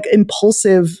more like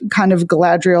impulsive kind of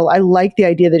Galadriel. I like the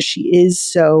idea that she is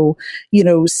so,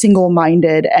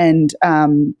 single-minded and,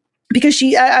 because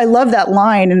I love that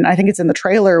line, and I think it's in the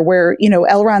trailer where,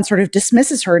 Elrond sort of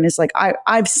dismisses her and is like,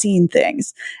 I've seen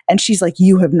things. And she's like,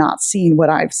 you have not seen what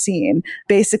I've seen.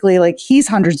 Basically, like, he's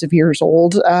hundreds of years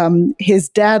old. His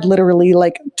dad literally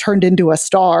like turned into a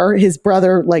star. His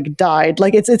brother like died.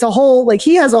 Like it's a whole, like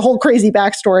he has a whole crazy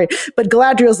backstory, but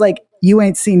Galadriel's like, you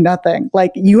ain't seen nothing.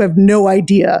 Like you have no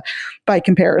idea by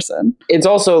comparison. It's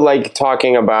also like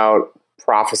talking about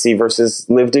prophecy versus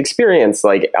lived experience.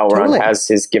 Like Elrond has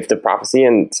his gift of prophecy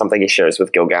and something he shares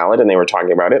with Gil-galad, and they were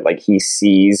talking about it. Like he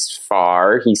sees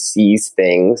far, he sees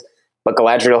things, but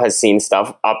Galadriel has seen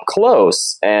stuff up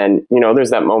close. And,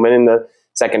 there's that moment in the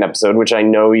second episode, which I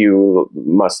know you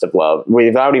must have loved.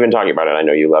 Without even talking about it, I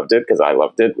know you loved it because I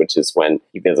loved it, which is when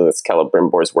he visits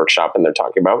Celebrimbor's workshop and they're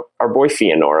talking about our boy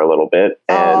Fëanor a little bit.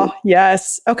 And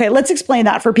yes. Okay, let's explain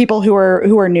that for people who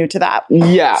are new to that.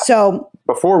 Yeah. So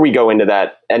before we go into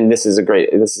that, and this is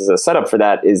a setup for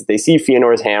that, is they see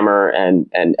Fëanor's hammer and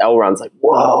Elrond's like,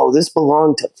 whoa, this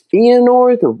belonged to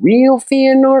Fëanor, the real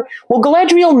Fëanor? Well,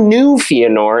 Galadriel knew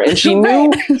Fëanor and she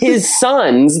knew his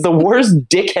sons, the worst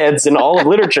dickheads in all of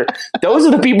literature. Those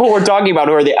are the people we're talking about,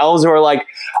 who are the elves who are like,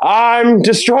 I'm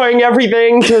destroying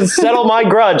everything to settle my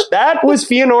grudge. That was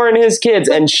Fëanor and his kids,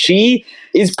 and she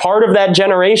is part of that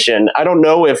generation. I don't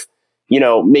know if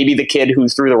maybe the kid who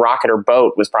threw the rock at her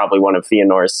boat was probably one of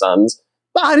Fëanor's sons.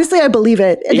 Honestly, I believe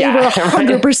it. They were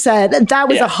 100%. That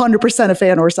was 100% a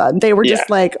Fëanor's son. They were just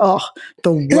like, oh,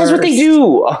 the worst. That's what they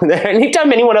do.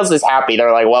 Anytime anyone else is happy,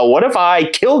 they're like, well, what if I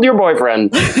killed your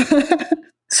boyfriend?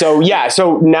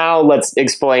 So now let's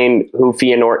explain who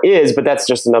Fëanor is, but that's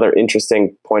just another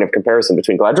interesting point of comparison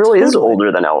between Galadriel is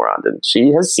older than Elrond, and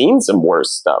she has seen some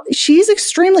worse stuff. She's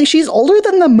older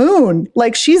than the moon.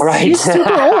 Like she's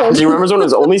super old. She remembers when it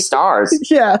was only stars.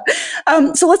 Yeah.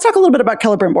 So let's talk a little bit about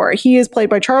Celebrimbor. He is played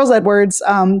by Charles Edwards.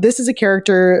 This is a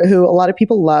character who a lot of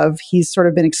people love. He's sort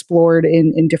of been explored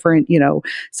in different,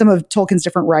 some of Tolkien's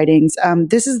different writings.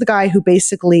 This is the guy who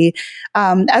basically,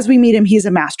 as we meet him, he's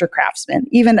a master craftsman.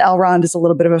 Even Elrond is a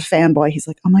little bit of a fanboy. He's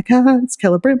like, oh my God, it's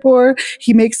Celebrimbor.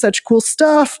 He makes such cool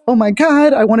stuff. Oh my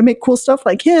God, I want to make cool stuff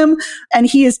like him. And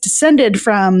he is descended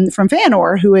from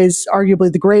Fëanor, who is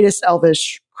arguably the greatest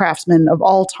elvish craftsman of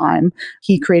all time.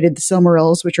 He created the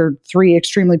Silmarils, which are 3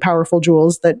 extremely powerful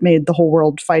jewels that made the whole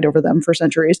world fight over them for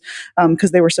centuries because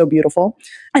they were so beautiful.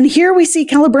 And here we see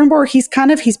Celebrimbor.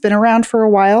 He's been around for a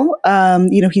while.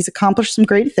 He's accomplished some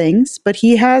great things, but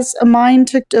he has a mind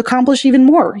to accomplish even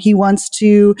more. He wants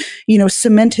to,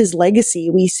 cement his legacy.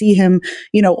 We see him,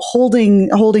 holding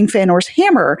Fëanor's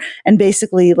hammer and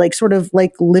basically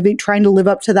trying to live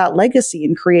up to that legacy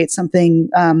and create something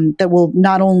that will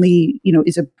not only,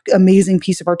 is an amazing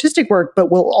piece of artistic work, but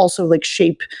will also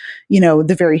shape,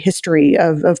 the very history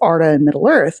of Arda and Middle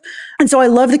Earth. And so I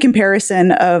love the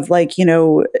comparison of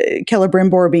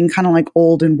Celebrimbor being kind of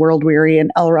old and world weary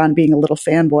and Elrond being a little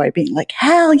fanboy, being like,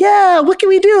 hell yeah, what can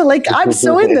we do? I'm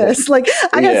so in this. I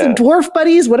got some dwarf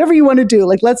buddies, whatever you want to do.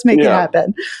 Let's make it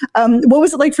happen. What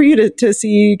was it like for you to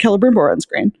see Celebrimbor on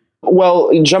screen?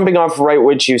 Well, jumping off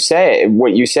what you say,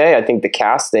 I think the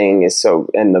casting is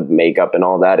and the makeup and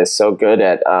all that is so good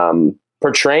at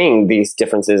portraying these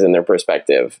differences in their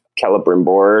perspective.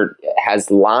 Celebrimbor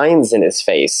has lines in his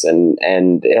face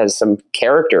and has some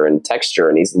character and texture,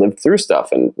 and he's lived through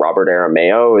stuff. And Robert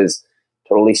Aramayo is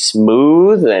totally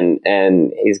smooth,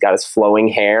 and he's got his flowing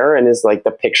hair and is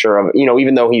the picture of,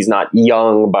 even though he's not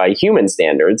young by human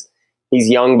standards, he's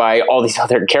young by all these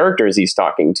other characters he's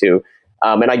talking to.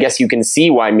 And I guess you can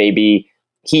see why maybe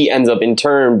he ends up in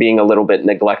turn being a little bit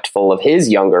neglectful of his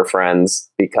younger friends,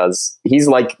 because he's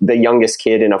like the youngest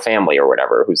kid in a family or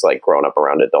whatever, who's grown up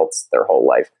around adults their whole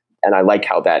life. And I like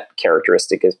how that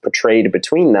characteristic is portrayed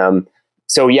between them.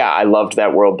 So yeah, I loved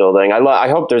that world building. I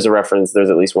hope there's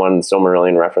at least one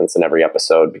Silmarillion reference in every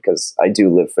episode, because I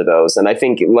do live for those. And I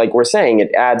think, like we're saying,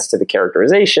 it adds to the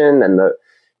characterization and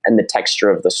the texture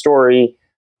of the story.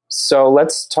 So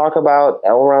let's talk about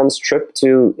Elrond's trip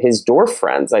to his dwarf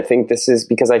friends. I think this is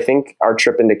because I think our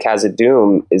trip into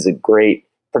Khazad-dûm is a great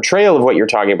portrayal of what you're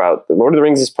talking about. The Lord of the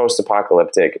Rings is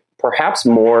post-apocalyptic, perhaps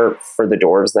more for the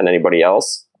dwarves than anybody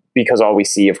else, because all we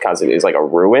see of Khazad-dûm is a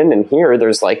ruin. And here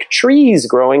there's trees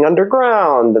growing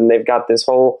underground, and they've got this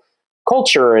whole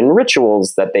culture and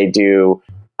rituals that they do.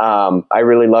 I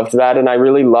really loved that. And I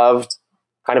really loved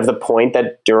kind of the point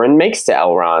that Durin makes to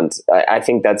Elrond. I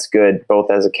think that's good,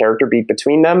 both as a character beat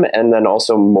between them, and then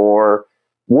also more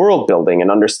world building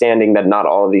and understanding that not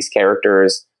all of these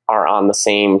characters are on the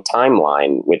same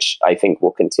timeline, which I think will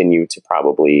continue to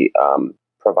probably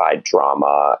provide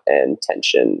drama and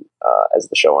tension as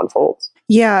the show unfolds.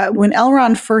 Yeah, when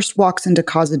Elrond first walks into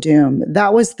Khazad-dûm,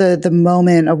 that was the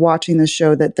moment of watching the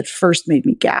show that first made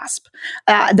me gasp.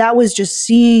 That was just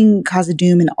seeing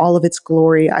Khazad-dûm in all of its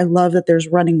glory. I love that there's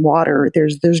running water,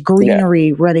 there's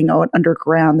greenery running out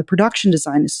underground. The production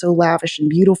design is so lavish and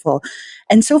beautiful.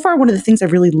 And so far, one of the things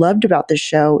I've really loved about this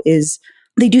show is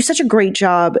they do such a great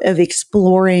job of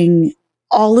exploring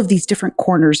all of these different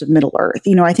corners of Middle Earth.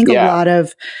 I think a lot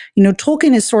of,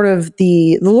 Tolkien is sort of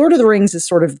the Lord of the Rings is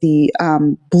sort of the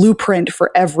blueprint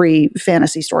for every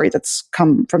fantasy story that's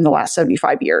come from the last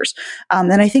 75 years.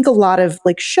 And I think a lot of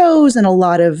shows and a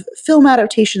lot of film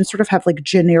adaptations sort of have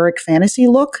generic fantasy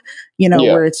look,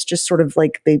 where it's just sort of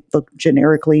they look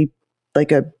generically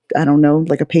like a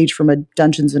page from a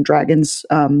Dungeons and Dragons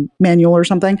manual or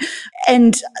something.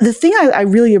 And the thing I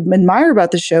really admire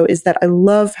about the show is that I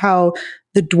love how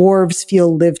the dwarves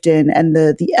feel lived in and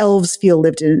the elves feel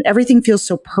lived in, and everything feels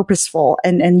so purposeful.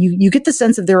 And you get the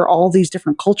sense that there are all these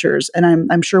different cultures. And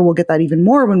I'm sure we'll get that even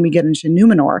more when we get into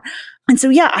Númenor. And so,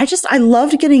 yeah, I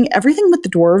loved getting everything with the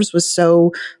dwarves was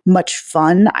so much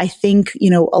fun. I think,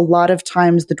 a lot of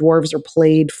times the dwarves are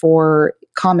played for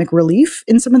comic relief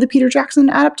in some of the Peter Jackson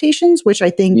adaptations, which I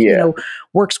think,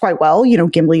 works quite well.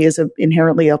 Gimli is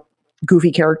inherently a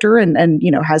goofy character and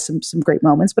has some great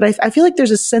moments. But I feel like there's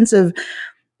a sense of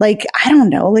a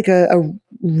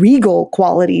regal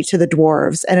quality to the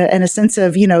dwarves and a sense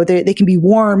of, they can be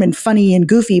warm and funny and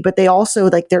goofy, but they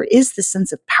also there is this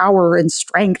sense of power and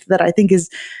strength that I think is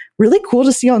really cool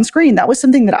to see on screen. That was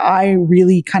something that I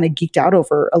really kind of geeked out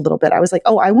over a little bit. I was like,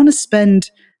 oh, I want to spend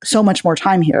so much more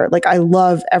time here. Like, I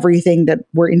love everything that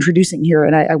we're introducing here,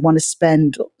 and I want to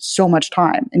spend so much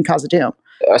time in Khazad-dûm.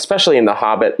 Especially in the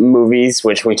Hobbit movies,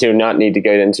 which we do not need to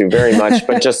get into very much,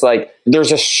 but just like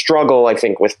there's a struggle, I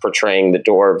think, with portraying the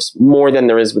dwarves more than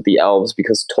there is with the elves,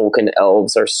 because Tolkien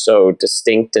elves are so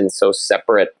distinct and so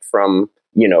separate from,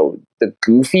 you know, the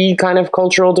goofy kind of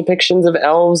cultural depictions of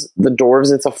elves. The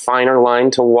dwarves, it's a finer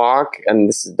line to walk.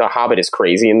 And the Hobbit is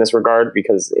crazy in this regard,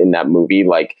 because in that movie,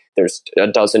 like, there's a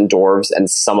dozen dwarves and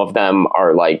some of them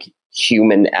are like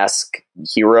human-esque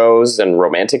heroes and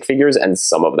romantic figures, and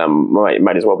some of them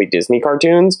might as well be Disney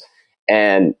cartoons.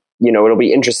 And, you know, it'll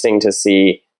be interesting to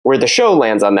see where the show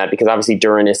lands on that, because obviously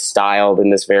Durin is styled in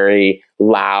this very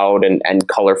loud and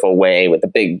colorful way with a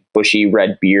big bushy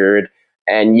red beard.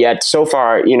 And yet so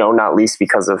far, you know, not least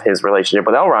because of his relationship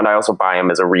with Elrond, I also buy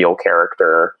him as a real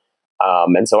character.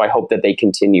 And so I hope that they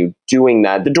continue doing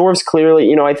that. The dwarves clearly,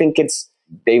 you know, I think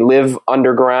they live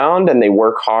underground and they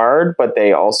work hard, but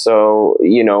they also,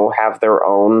 you know, have their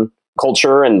own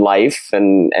culture and life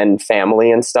and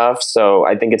family and stuff. So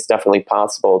I think it's definitely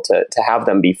possible to have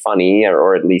them be funny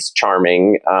or at least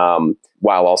charming,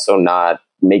 while also not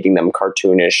making them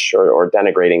cartoonish or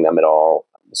denigrating them at all.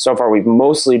 So far, we've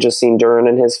mostly just seen Durin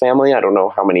and his family. I don't know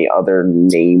how many other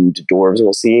named dwarves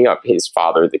we'll see. His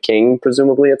father, the king,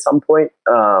 presumably at some point.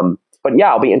 But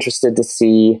yeah, I'll be interested to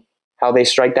see how they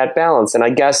strike that balance. And I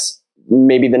guess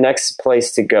maybe the next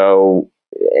place to go,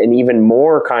 an even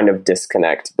more kind of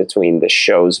disconnect between the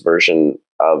show's version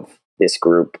of this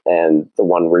group and the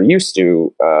one we're used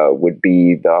to, would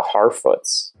be the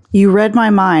Harfoots. You read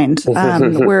my mind.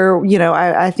 Where, you know,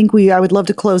 I think I would love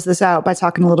to close this out by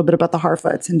talking a little bit about the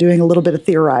Harfoots and doing a little bit of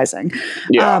theorizing.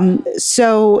 Yeah.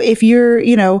 So if you're,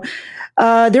 you know,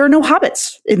 there are no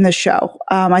hobbits in this show.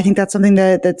 I think that's something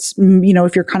that's, you know,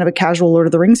 if you're kind of a casual Lord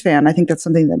of the Rings fan, I think that's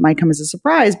something that might come as a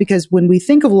surprise, because when we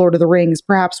think of Lord of the Rings,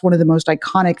 perhaps one of the most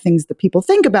iconic things that people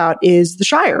think about is the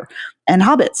Shire and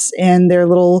hobbits and their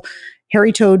little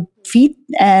hairy-toed feet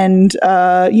and,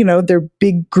 you know, their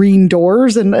big green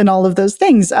doors and all of those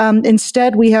things.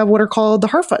 Instead, we have what are called the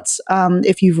Harfoots.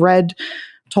 If you've read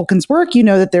Tolkien's work, you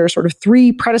know that there are sort of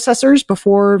three predecessors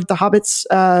before the hobbits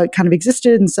kind of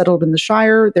existed and settled in the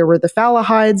Shire. There were the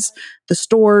Falahides, the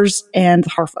Stores, and the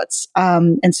Harfoots.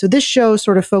 And so this show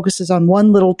sort of focuses on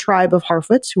one little tribe of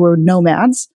Harfoots who are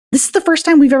nomads. This is the first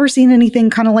time we've ever seen anything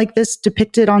kind of like this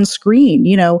depicted on screen.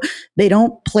 You know, they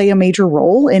don't play a major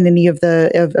role in any of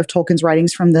of Tolkien's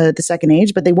writings from the Second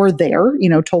Age, but they were there. You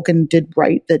know, Tolkien did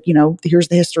write that, you know, here's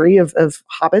the history of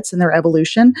hobbits and their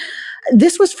evolution.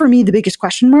 This was for me the biggest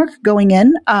question mark going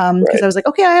in, because I was like,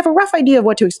 okay, I have a rough idea of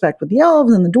what to expect with the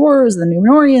elves and the dwarves and the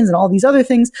Númenóreans and all these other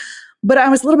things. But I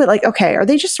was a little bit like, okay, are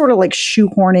they just sort of like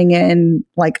shoehorning in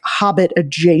like Hobbit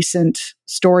adjacent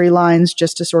storylines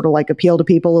just to sort of like appeal to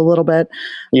people a little bit?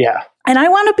 Yeah. And I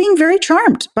wound up being very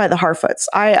charmed by the Harfoots.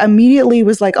 I immediately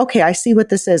was like, okay, I see what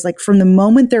this is. Like, from the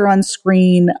moment they're on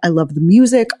screen, I love the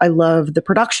music. I love the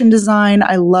production design.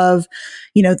 I love,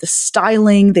 you know, the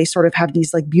styling. They sort of have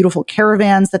these like beautiful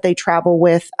caravans that they travel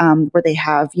with, where they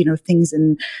have, you know, things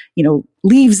in, you know,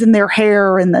 leaves in their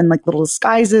hair and then like little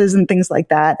disguises and things like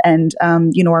that. And,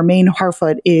 you know, our main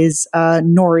Harfoot is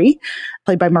Nori,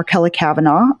 played by Markella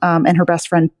Kavanagh, and her best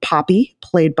friend Poppy,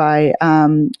 played by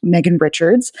Megan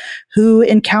Richards, who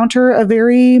encounter a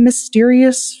very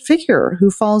mysterious figure who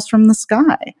falls from the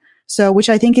sky. So, which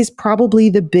I think is probably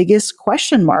the biggest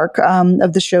question mark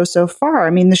of the show so far. I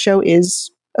mean, the show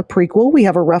is a prequel. We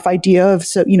have a rough idea of,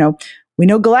 so, you know, we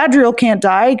know Galadriel can't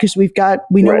die because we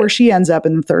know where she ends up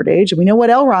in the Third Age, and we know what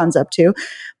Elrond's up to,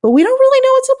 but we don't really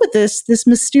know what's up with this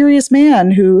mysterious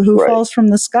man who falls from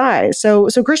the sky. So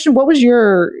Christian, what was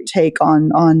your take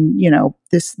on you know,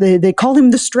 this? They call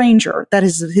him the Stranger. That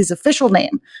is his official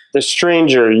name. The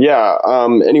Stranger, yeah.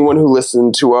 Anyone who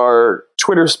listened to our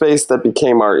Twitter space that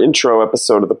became our intro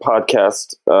episode of the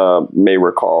podcast may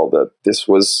recall that this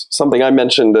was something I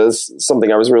mentioned as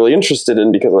something I was really interested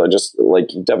in, because I just, like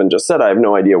Devin just said, I have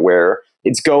no idea where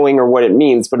it's going or what it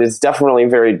means, but it's definitely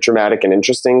very dramatic and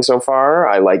interesting so far.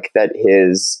 I like that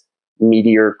his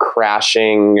meteor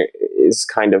crashing is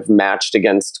kind of matched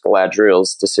against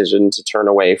Galadriel's decision to turn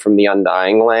away from the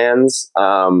Undying Lands,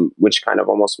 which kind of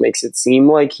almost makes it seem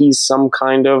like he's some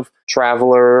kind of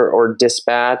traveler or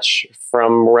dispatch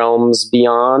from realms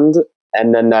beyond.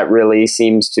 And then that really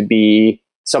seems to be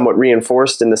somewhat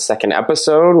reinforced in the second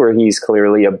episode, where he's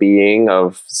clearly a being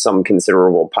of some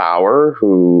considerable power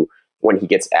who, when he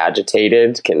gets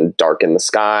agitated, can darken the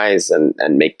skies and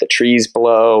make the trees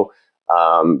blow.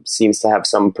 Seems to have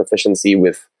some proficiency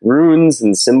with runes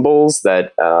and symbols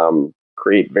that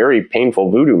create very painful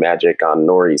voodoo magic on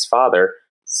Nori's father.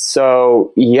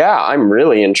 So yeah, I'm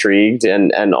really intrigued,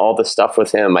 and all the stuff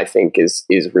with him I think is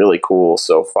really cool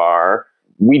so far.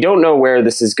 We don't know where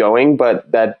this is going,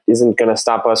 but that isn't going to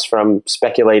stop us from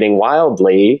speculating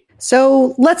wildly.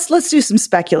 So let's do some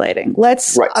speculating.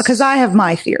 Because I have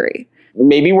my theory.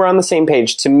 Maybe we're on the same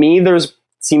page. To me,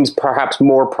 seems perhaps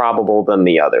more probable than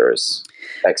the others.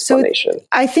 Explanation. So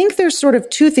I think there's sort of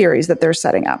two theories that they're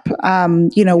setting up.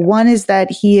 One is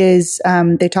that he is,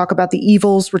 they talk about the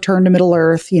evil's return to Middle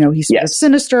Earth. He's sort of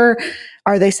sinister.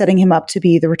 Are they setting him up to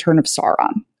be the return of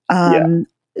Sauron?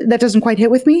 That doesn't quite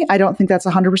hit with me. I don't think that's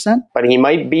 100%. But he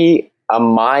might be a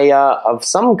Maya of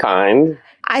some kind.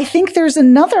 I think there's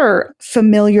another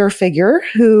familiar figure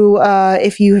who,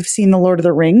 if you have seen The Lord of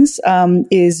the Rings,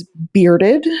 is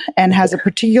bearded and has a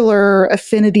particular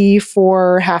affinity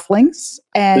for halflings.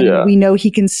 And we know he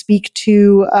can speak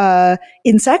to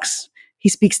insects. He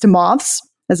speaks to moths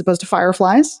as opposed to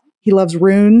fireflies. He loves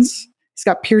runes. He's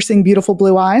got piercing, beautiful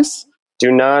blue eyes.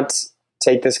 Do not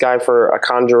take this guy for a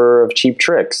conjurer of cheap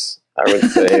tricks. I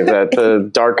would say that the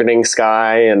darkening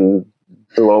sky and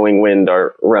blowing wind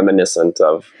are reminiscent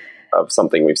of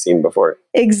something we've seen before.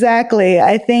 Exactly.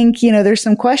 I think, there's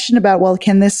some question about, well,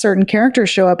 can this certain character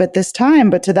show up at this time?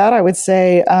 But to that, I would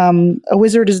say a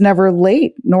wizard is never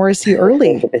late, nor is he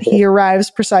early. He arrives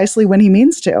precisely when he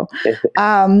means to.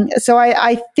 So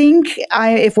I think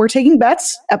if we're taking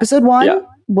bets, episode 1,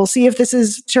 we'll see if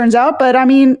this turns out. But I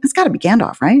mean, it's got to be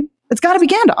Gandalf, right? It's got to be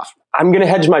Gandalf. I'm going to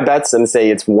hedge my bets and say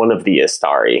it's one of the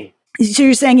Istari. So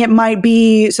you're saying it might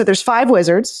be, so there's 5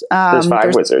 wizards. There's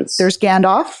 5 wizards. There's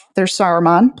Gandalf. There's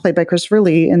Saruman, played by Christopher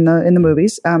Lee in the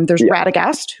movies. There's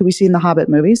Radagast, who we see in the Hobbit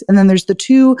movies. And then there's the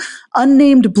 2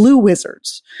 unnamed blue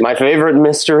wizards. My favorite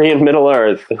mystery in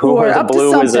Middle-earth. Who are the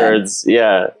blue wizards?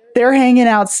 Yeah. They're hanging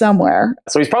out somewhere.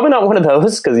 So he's probably not one of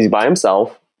those because he's by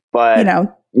himself. But,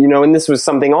 and this was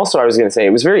something also I was going to say.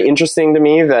 It was very interesting to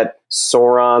me that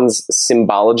Sauron's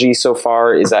symbology so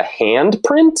far is a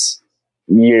handprint.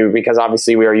 Because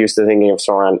obviously we are used to thinking of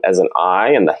Sauron as an eye,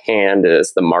 and the hand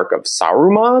is the mark of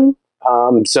Saruman.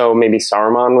 So maybe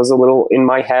Saruman was a little in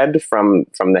my head from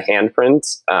the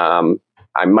handprint.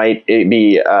 I might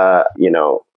be,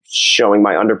 showing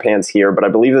my underpants here, but I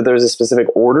believe that there's a specific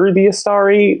order the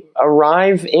Istari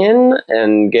arrive in,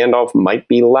 and Gandalf might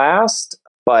be last.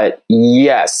 But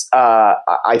yes,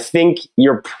 I think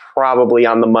you're probably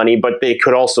on the money, but they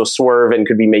could also swerve and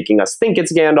could be making us think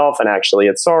it's Gandalf, and actually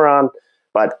it's Sauron.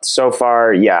 But so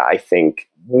far, I think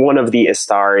one of the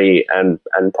Istari and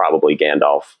probably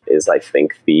Gandalf is, I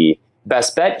think, the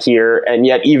best bet here. And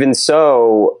yet, even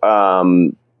so,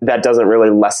 that doesn't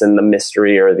really lessen the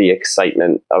mystery or the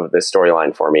excitement of the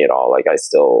storyline for me at all. Like, I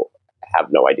still have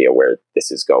no idea where this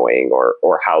is going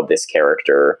or how this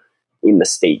character in the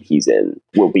state he's in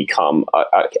will become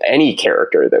any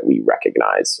character that we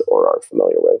recognize or are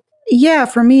familiar with. Yeah,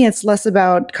 for me, it's less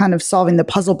about kind of solving the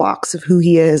puzzle box of who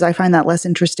he is. I find that less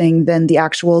interesting than the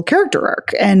actual character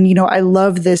arc. And, I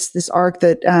love this arc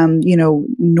that,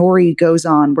 Nori goes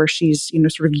on where she's,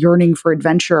 sort of yearning for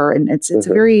adventure. And it's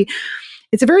a very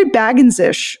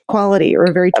Baggins-ish quality, or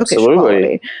a very Tookish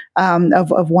quality,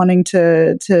 of wanting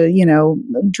to,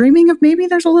 dreaming of maybe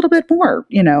there's a little bit more,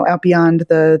 out beyond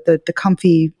the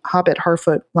comfy Hobbit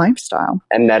Harfoot lifestyle.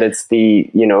 And that it's the,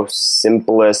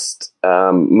 simplest,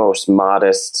 most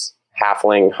modest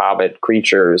halfling Hobbit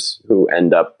creatures who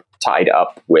end up tied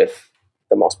up with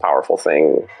the most powerful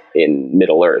thing in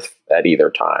Middle Earth at either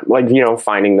time. Like,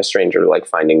 finding the stranger, like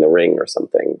finding the ring or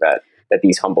something, that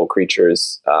these humble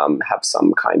creatures have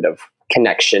some kind of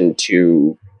connection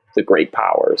to the great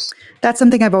powers. That's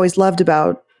something I've always loved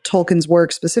about Tolkien's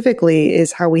work specifically,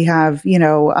 is how we have, you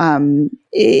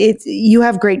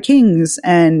have great kings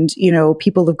and,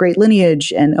 people of great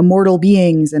lineage and immortal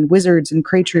beings and wizards and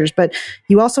creatures, but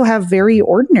you also have very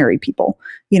ordinary people,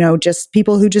 just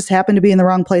people who just happen to be in the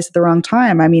wrong place at the wrong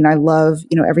time. I mean, I love,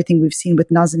 everything we've seen with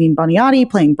Nazanin Baniati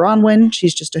playing Bronwyn.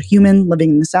 She's just a human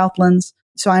living in the Southlands.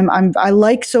 So I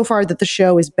like so far that the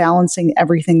show is balancing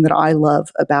everything that I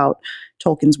love about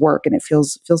Tolkien's work, and it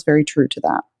feels very true to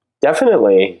that.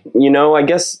 Definitely. I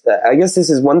guess this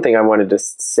is one thing I wanted to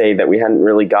say that we hadn't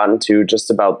really gotten to, just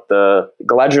about the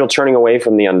Galadriel turning away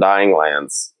from the Undying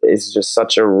Lands is just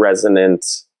such a resonant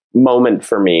moment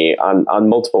for me on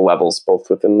multiple levels, both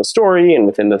within the story and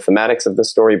within the thematics of the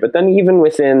story, but then even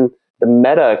within the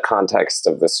meta context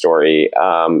of the story.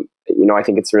 I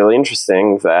think it's really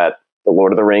interesting that The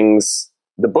Lord of the Rings,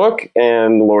 the book,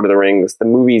 and The Lord of the Rings, the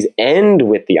movies, end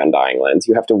with the Undying Lands.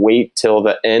 You have to wait till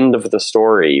the end of the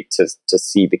story to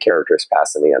see the characters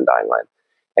pass in the Undying Land.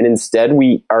 And instead,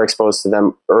 we are exposed to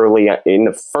them early in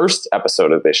the first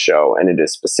episode of this show. And it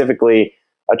is specifically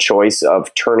a choice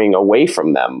of turning away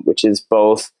from them, which is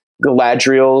both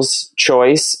Galadriel's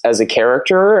choice as a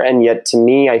character, and yet to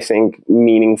me, I think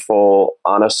meaningful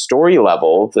on a story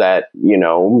level that,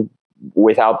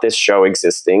 without this show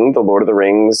existing, The Lord of the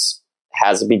Rings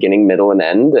has a beginning, middle, and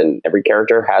end, and every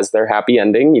character has their happy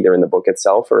ending, either in the book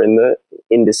itself or in the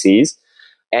indices.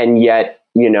 And yet,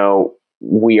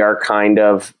 we are kind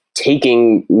of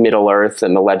taking Middle-earth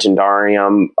and the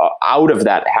Legendarium out of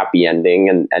that happy ending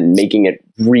and making it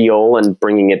real and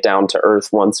bringing it down to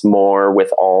earth once more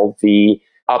with all the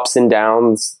ups and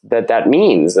downs that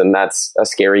means. And that's a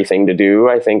scary thing to do,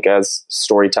 I think, as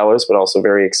storytellers, but also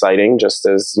very exciting, just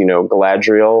as,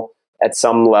 Galadriel at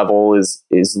some level is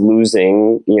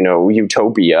losing,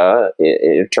 utopia,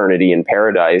 eternity in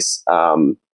paradise,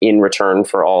 in return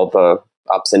for all the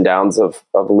ups and downs of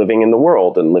living in the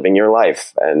world and living your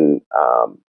life. And,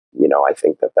 I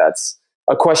think that's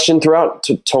a question throughout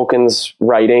Tolkien's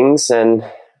writings, and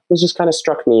it was just kind of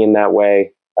struck me in that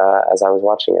way as I was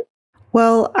watching it.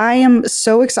 Well, I am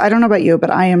so excited. I don't know about you,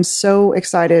 but I am so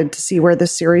excited to see where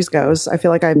this series goes. I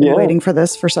feel like I've been waiting for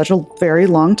this for such a very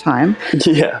long time.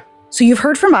 Yeah. So you've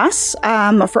heard from us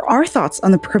for our thoughts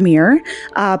on the premiere.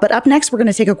 But up next, we're going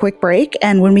to take a quick break.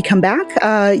 And when we come back,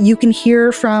 you can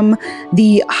hear from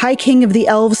the High King of the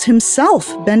Elves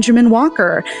himself, Benjamin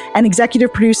Walker, and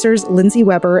executive producers Lindsey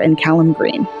Weber and Callum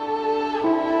Greene.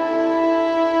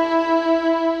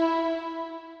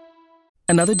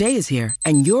 Another day is here,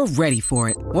 and you're ready for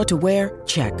it. What to wear?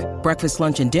 Check. Breakfast,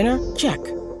 lunch, and dinner? Check.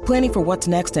 Planning for what's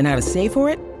next and how to save for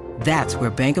it? That's where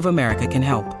Bank of America can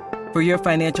help. For your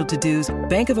financial to-dos,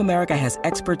 Bank of America has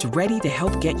experts ready to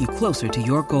help get you closer to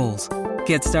your goals.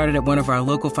 Get started at one of our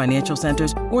local financial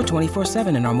centers or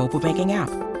 24/7 in our mobile banking app.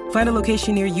 Find a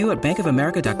location near you at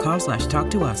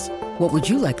bankofamerica.com/talktous. What would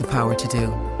you like the power to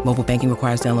do? Mobile banking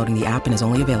requires downloading the app and is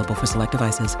only available for select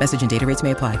devices. Message and data rates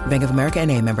may apply. Bank of America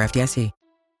N.A., member FDIC.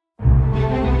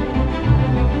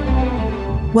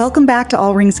 Welcome back to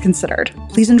All Rings Considered.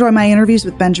 Please enjoy my interviews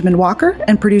with Benjamin Walker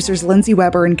and producers Lindsey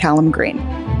Weber and Callum Greene.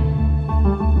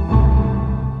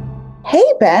 Hey,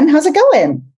 Ben, how's it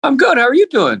going? I'm good. How are you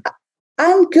doing?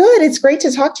 I'm good. It's great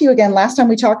to talk to you again. Last time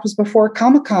we talked was before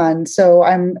Comic-Con. So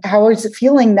how is it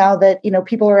feeling now that,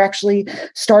 people are actually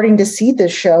starting to see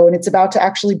this show and it's about to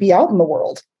actually be out in the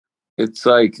world? It's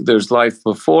like there's life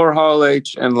before Hall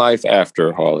H and life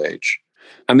after Hall H.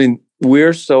 I mean,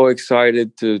 we're so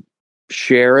excited to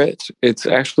share it. It's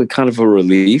actually kind of a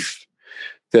relief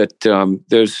that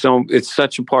it's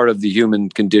such a part of the human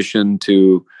condition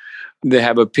to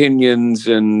have opinions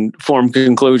and form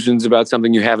conclusions about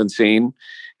something you haven't seen.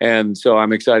 And so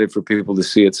I'm excited for people to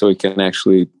see it so we can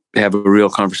actually have a real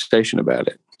conversation about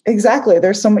it. Exactly.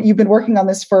 You've been working on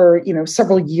this for,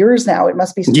 several years now. It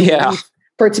must be so relief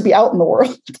for it to be out in the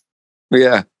world.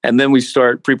 Yeah. And then we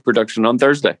start pre-production on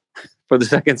Thursday for the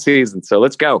second season. So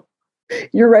let's go.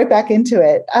 You're right back into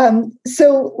it.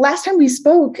 So last time we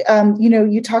spoke,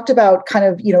 you talked about kind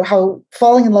of, how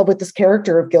falling in love with this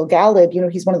character of Gil-galad,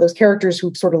 he's one of those characters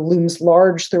who sort of looms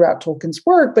large throughout Tolkien's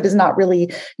work, but has not really,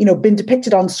 been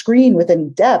depicted on screen with any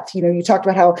depth. You talked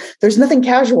about how there's nothing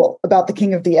casual about the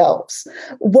King of the Elves.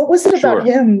 What was it about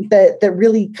him that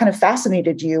really kind of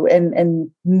fascinated you and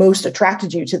most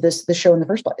attracted you to this show in the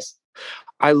first place?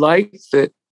 I like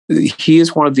that he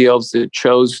is one of the elves that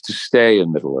chose to stay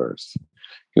in Middle-earth.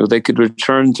 They could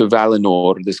return to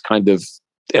Valinor, this kind of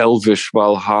elvish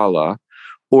Valhalla,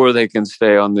 or they can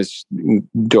stay on this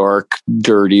dark,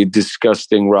 dirty,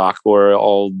 disgusting rock where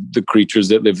all the creatures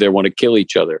that live there want to kill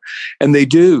each other. And they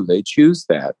do. They choose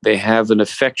that. They have an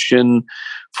affection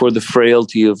for the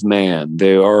frailty of man.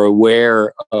 They are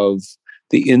aware of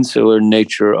the insular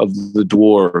nature of the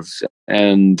dwarves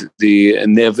and the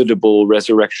inevitable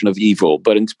resurrection of evil.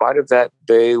 But in spite of that,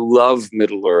 they love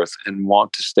Middle-earth and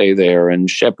want to stay there and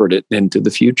shepherd it into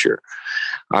the future.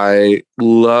 I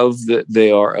love that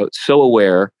they are so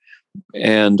aware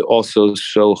and also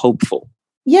so hopeful.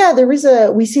 Yeah,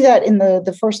 we see that in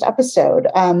the first episode,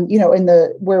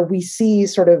 where we see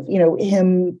sort of,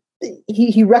 him.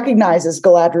 He recognizes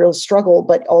Galadriel's struggle,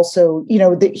 but also,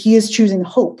 that he is choosing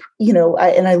hope,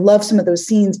 and I love some of those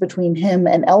scenes between him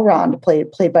and Elrond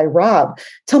played by Rob.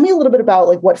 Tell me a little bit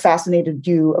about what fascinated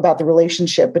you about the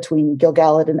relationship between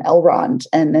Gil-galad and Elrond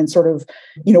and sort of,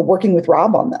 working with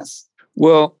Rob on this.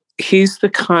 Well, he's the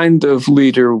kind of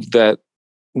leader that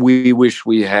we wish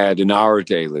we had in our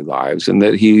daily lives, and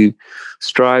that he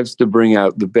strives to bring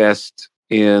out the best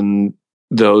in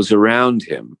those around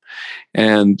him,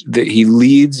 and that he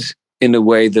leads in a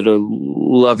way that a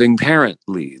loving parent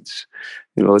leads.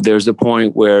 There's a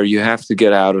point where you have to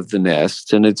get out of the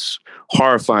nest, and it's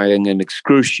horrifying and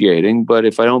excruciating, but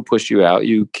if I don't push you out,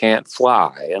 you can't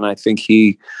fly. And I think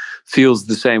he feels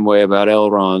the same way about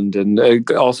Elrond and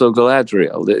also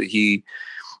Galadriel, that he,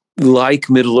 like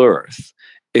Middle-earth,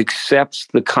 accepts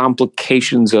the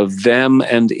complications of them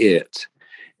and it,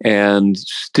 and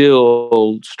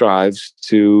still strives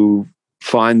to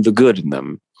find the good in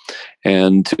them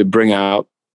and to bring out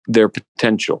their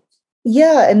potential.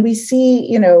 Yeah, and we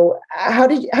see, how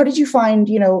did you find,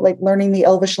 like learning the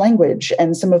Elvish language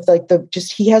and some of like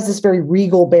he has this very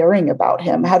regal bearing about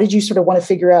him. How did you sort of want to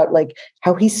figure out like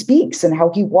how he speaks and how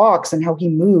he walks and how he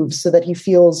moves so that he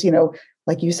feels,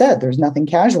 like you said, there's nothing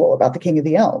casual about the King of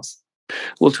the Elves?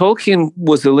 Well, Tolkien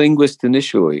was a linguist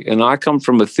initially, and I come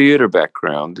from a theater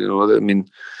background.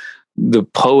 The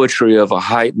poetry of a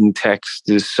heightened text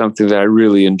is something that I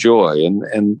really enjoy,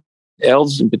 and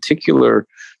elves in particular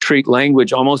treat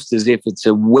language almost as if it's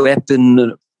a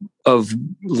weapon of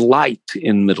light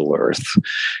in Middle-earth,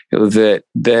 that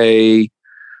they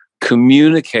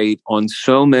communicate on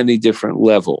so many different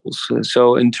levels.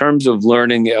 So in terms of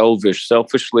learning Elvish,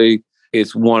 selfishly,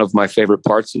 it's one of my favorite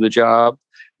parts of the job.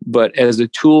 But as a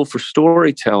tool for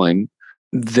storytelling,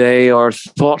 they are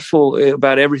thoughtful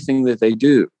about everything that they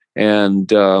do. And,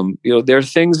 there are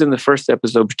things in the first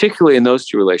episode, particularly in those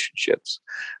two relationships,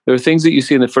 there are things that you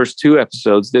see in the first two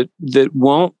episodes that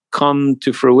won't come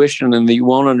to fruition and that you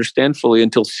won't understand fully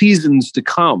until seasons to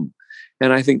come.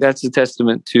 And I think that's a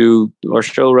testament to our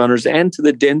showrunners and to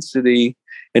the density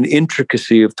and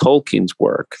intricacy of Tolkien's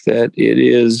work, that it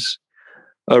is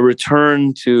a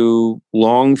return to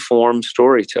long-form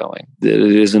storytelling. That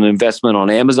it is an investment on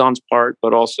Amazon's part,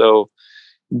 but also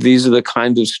these are the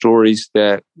kind of stories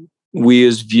that we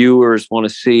as viewers want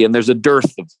to see, and there's a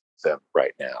dearth of them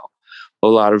right now. A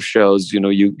lot of shows,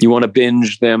 you want to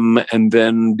binge them and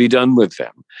then be done with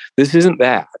them. This isn't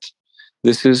that.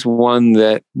 This is one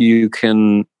that you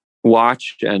can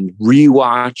watch and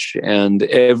rewatch, and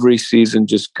every season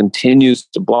just continues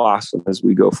to blossom as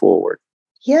we go forward.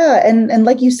 Yeah, and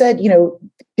like you said,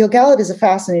 Gil-galad is a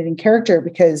fascinating character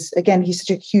because, again, he's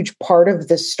such a huge part of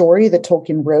the story that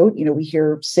Tolkien wrote. We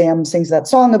hear Sam sings that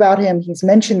song about him. He's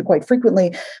mentioned quite frequently,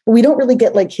 but we don't really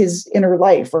get like his inner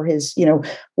life or his,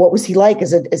 what was he like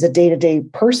as a day-to-day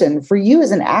person. For you as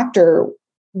an actor,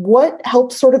 what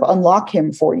helped sort of unlock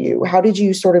him for you? How did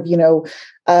you sort of,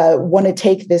 want to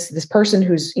take this person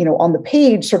who's, on the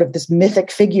page, sort of this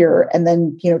mythic figure, and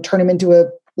then, turn him into a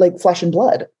like flesh and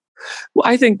blood? Well,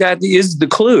 I think that is the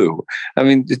clue. I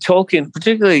mean, the Tolkien,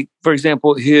 particularly, for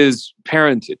example, his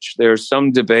parentage. There's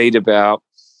some debate about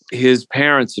his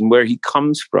parents and where he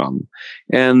comes from.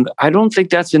 And I don't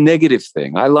think that's a negative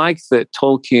thing. I like that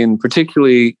Tolkien,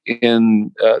 particularly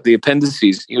in the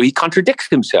appendices, he contradicts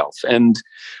himself and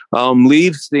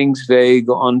leaves things vague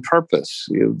on purpose.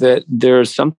 That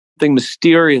there's something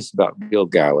mysterious about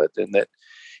Gil-galad, and that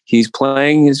he's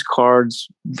playing his cards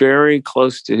very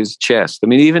close to his chest. I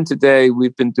mean, even today,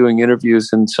 we've been doing interviews,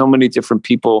 and so many different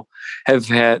people they've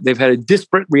had a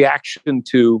disparate reaction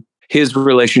to his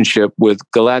relationship with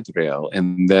Galadriel.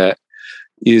 And that,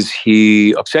 is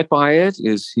he upset by it?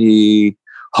 Is he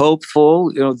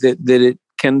hopeful? That it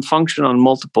can function on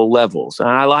multiple levels. And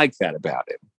I like that about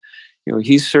him.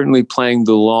 He's certainly playing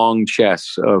the long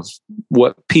chess of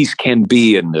what peace can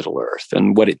be in Middle-earth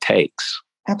and what it takes.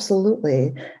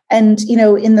 Absolutely. And,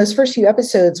 in those first few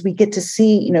episodes, we get to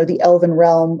see, the elven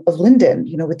realm of Lindon,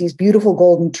 with these beautiful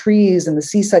golden trees and the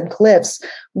seaside cliffs.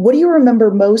 What do you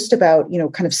remember most about,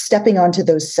 kind of stepping onto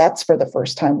those sets for the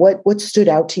first time? What stood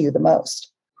out to you the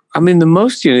most? I mean, the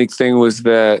most unique thing was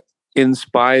that in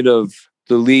spite of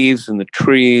the leaves and the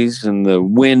trees and the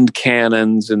wind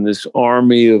cannons and this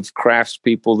army of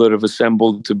craftspeople that have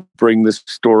assembled to bring this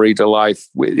story to life,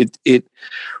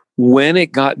 when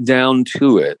it got down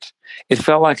to it, it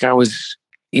felt like I was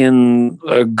in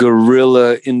a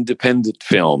guerrilla independent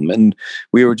film, and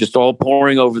we were just all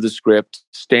poring over the script,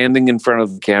 standing in front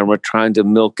of the camera, trying to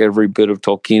milk every bit of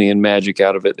Tolkienian magic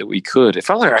out of it that we could. It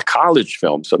felt like a college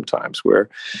film sometimes, where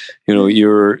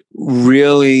you're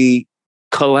really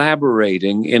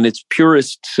collaborating in its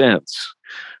purest sense.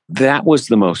 That was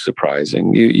the most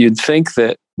surprising. You'd think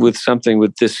that with something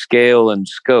with this scale and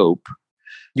scope,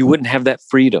 you wouldn't have that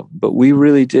freedom, but we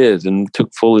really did and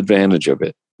took full advantage of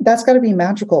it. That's got to be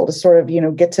magical to sort of,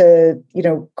 get to,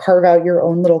 carve out your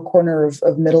own little corner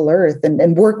of Middle-earth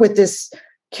and work with this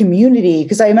community.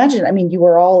 Because I imagine, you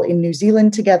were all in New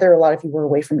Zealand together. A lot of you were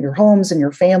away from your homes and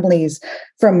your families.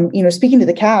 From, speaking to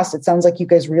the cast, it sounds like you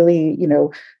guys really,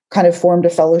 kind of formed a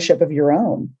fellowship of your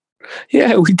own.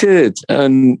 Yeah, we did.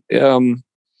 And we are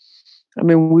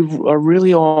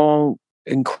really all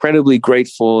incredibly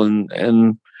grateful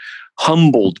and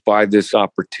humbled by this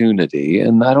opportunity.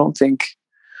 And I don't think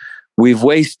we've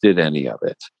wasted any of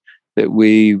it, that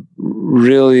we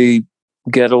really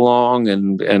get along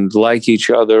and like each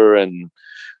other and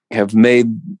have made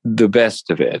the best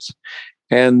of it.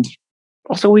 And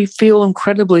also we feel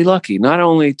incredibly lucky, not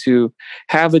only to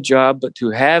have a job, but to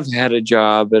have had a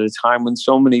job at a time when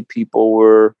so many people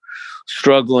were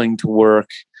struggling to work,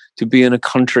 to be in a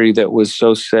country that was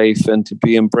so safe and to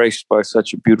be embraced by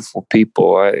such a beautiful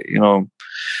people.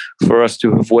 For us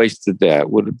to have wasted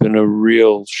that would have been a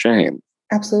real shame.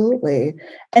 Absolutely.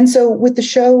 And so with the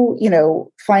show,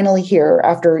 finally here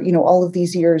after, all of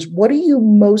these years, what are you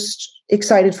most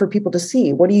excited for people to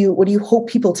see? What do you hope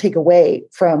people take away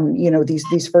from,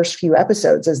 these first few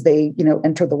episodes as they,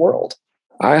 enter the world?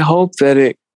 I hope that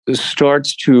it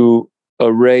starts to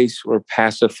erase or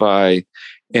pacify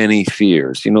any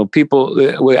fears.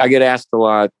 People, I get asked a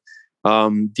lot,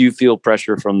 do you feel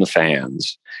pressure from the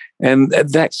fans? And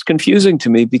that's confusing to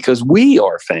me because we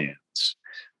are fans.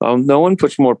 No one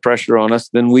puts more pressure on us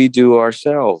than we do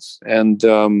ourselves. And,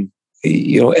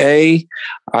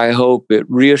 I hope it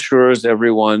reassures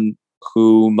everyone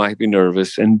who might be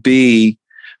nervous. And B,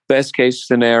 best case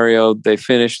scenario, they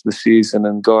finish the season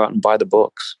and go out and buy the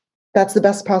books. That's the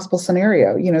best possible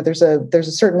scenario.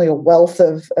 There's certainly a wealth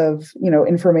of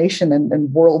information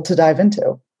and world to dive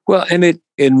into. Well, and it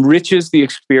enriches the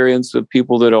experience of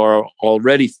people that are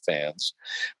already fans,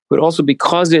 but also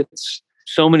because it's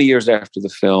so many years after the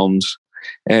films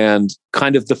and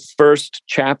kind of the first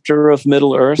chapter of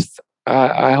Middle-earth,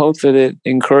 I hope that it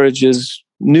encourages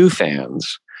new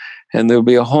fans. And there'll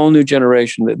be a whole new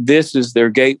generation that this is their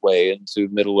gateway into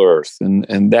Middle-earth.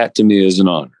 And that to me is an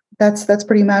honor. That's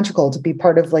pretty magical to be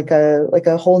part of like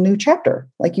a whole new chapter,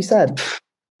 like you said.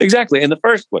 Exactly. And the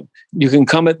first one, you can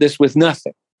come at this with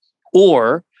nothing.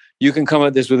 Or you can come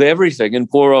at this with everything and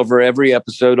pour over every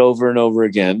episode over and over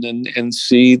again and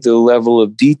see the level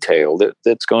of detail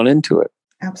that's gone into it.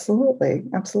 Absolutely.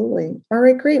 Absolutely. All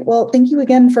right, great. Well, thank you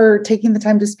again for taking the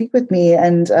time to speak with me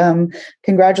and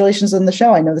congratulations on the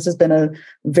show. I know this has been a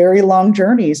very long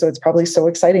journey, so it's probably so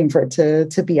exciting for it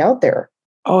to be out there.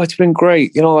 Oh, it's been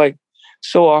great.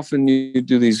 So often you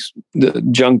do these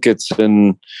junkets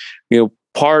and,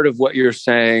 part of what you're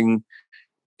saying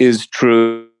is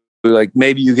true. Like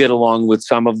maybe you get along with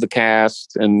some of the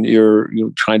cast and you're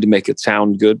trying to make it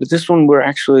sound good. But this one we're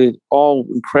actually all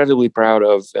incredibly proud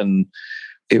of. And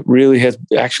it really has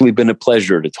actually been a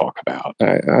pleasure to talk about.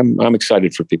 I'm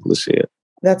excited for people to see it.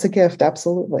 That's a gift.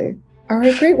 Absolutely. All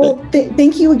right, great. Well,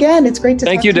 thank you again. It's great to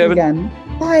talk to you Devan. Again.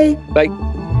 Bye. Bye.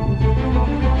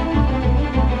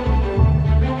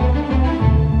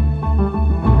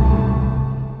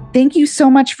 Thank you so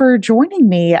much for joining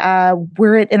me.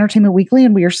 We're at Entertainment Weekly,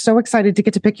 and we are so excited to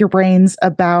get to pick your brains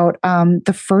about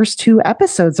the first 2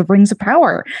 episodes of Rings of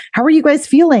Power. How are you guys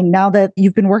feeling now that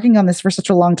you've been working on this for such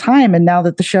a long time, and now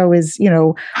that the show is,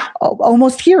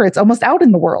 almost here, it's almost out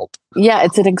in the world? Yeah,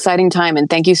 it's an exciting time, and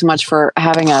thank you so much for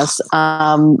having us.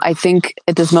 I think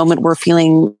at this moment we're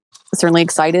feeling certainly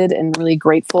excited and really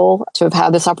grateful to have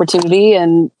had this opportunity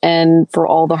and for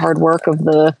all the hard work of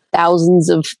the thousands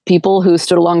of people who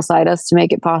stood alongside us to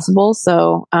make it possible.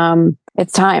 So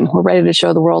it's time. We're ready to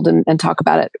show the world and talk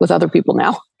about it with other people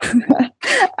now.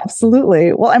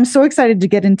 Absolutely. Well, I'm so excited to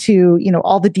get into,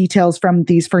 all the details from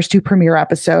these first 2 premiere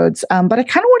episodes. But I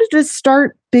kind of wanted to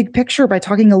start big picture by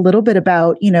talking a little bit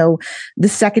about, the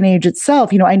Second Age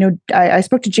itself. I know I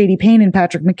spoke to J.D. Payne and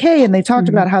Patrick McKay, and they talked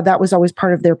about how that was always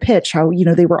part of their pitch, how,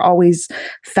 they were always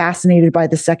fascinated by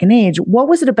the Second Age. What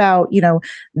was it about,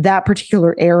 that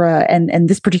particular era and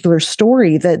this particular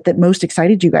story that most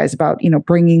excited you guys about,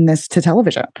 bringing this to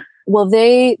television? Well,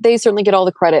 they certainly get all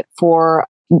the credit for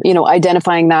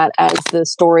identifying that as the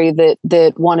story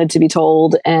that wanted to be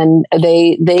told. And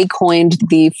they coined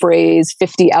the phrase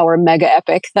 50-hour mega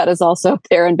epic. That is also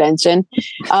their invention.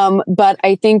 But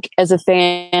I think as a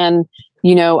fan,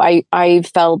 I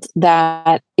felt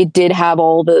that it did have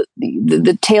all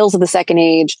the tales of the Second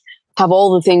Age, have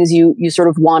all the things you sort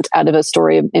of want out of a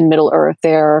story in Middle-earth.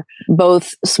 They're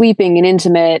both sweeping and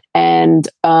intimate and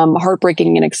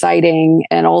heartbreaking and exciting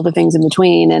and all the things in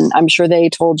between. And I'm sure they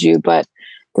told you, but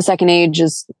the Second Age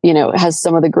is, has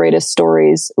some of the greatest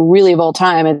stories really of all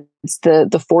time. It's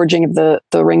the forging of the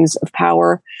Rings of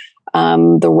Power,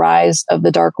 the rise of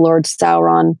the Dark Lord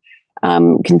Sauron.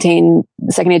 The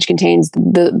Second Age contains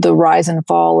the rise and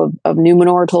fall of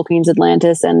Numenor, Tolkien's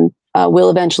Atlantis, and will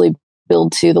eventually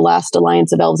build to the last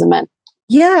alliance of elves and men.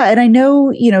 Yeah. And I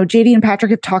know, JD and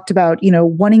Patrick have talked about,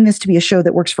 wanting this to be a show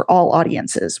that works for all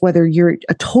audiences, whether you're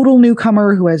a total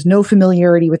newcomer who has no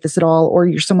familiarity with this at all, or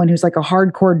you're someone who's like a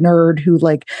hardcore nerd who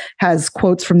like has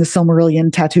quotes from the Silmarillion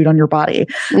tattooed on your body.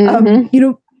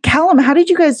 Callum, how did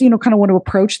you guys, kind of want to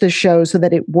approach this show so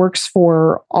that it works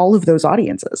for all of those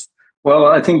audiences? Well,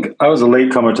 I think I was a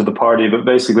latecomer to the party, but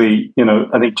basically,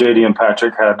 I think JD and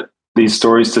Patrick had these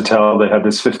stories to tell. They had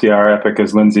this 50-hour epic,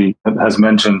 as Lindsey has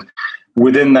mentioned.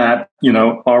 Within that,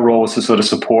 our role was to sort of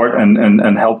support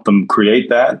and help them create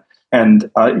that.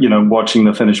 And, watching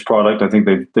the finished product, I think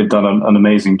they've done an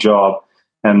amazing job.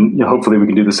 And hopefully we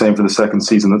can do the same for the second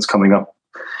season that's coming up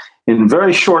in a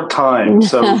very short time.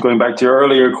 So going back to your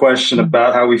earlier question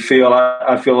about how we feel,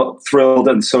 I feel thrilled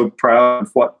and so proud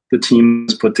of what the team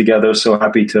has put together. So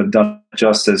happy to have done it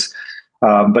justice.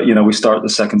 But we start the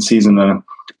second season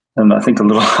and I think a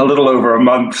little over a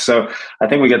month. So I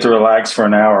think we get to relax for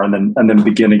an hour and then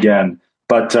begin again.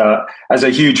 But as a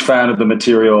huge fan of the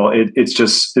material,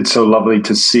 it's so lovely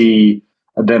to see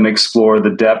them explore the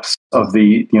depths of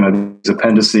the these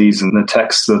appendices and the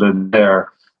texts that are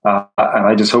there. And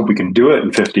I just hope we can do it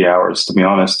in 50 hours, to be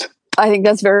honest. I think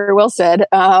that's very well said.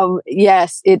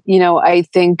 Yes, I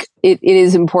think it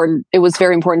is important. It was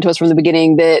very important to us from the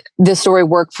beginning that this story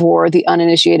work for the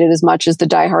uninitiated as much as the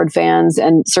diehard fans.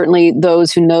 And certainly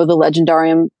those who know the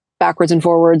Legendarium backwards and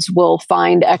forwards will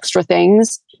find extra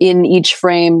things in each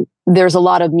frame. There's a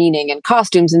lot of meaning in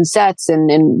costumes and sets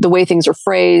and in the way things are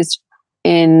phrased,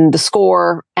 in the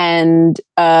score. And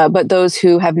but those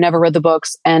who have never read the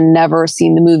books and never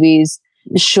seen the movies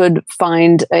should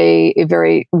find a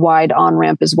very wide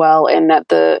on-ramp as well, and that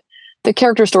the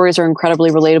character stories are incredibly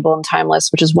relatable and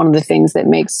timeless, which is one of the things that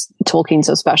makes Tolkien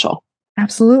so special.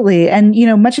 Absolutely. And,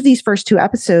 much of these first two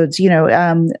episodes,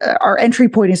 our entry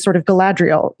point is sort of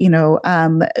Galadriel,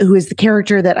 who is the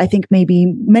character that I think maybe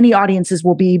many audiences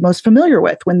will be most familiar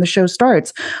with when the show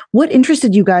starts. What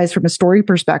interested you guys from a story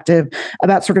perspective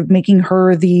about sort of making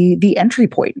her the entry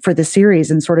point for the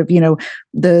series and sort of,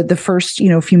 the first,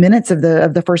 few minutes of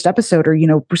the first episode, or,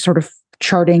 sort of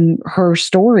charting her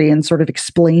story and sort of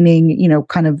explaining,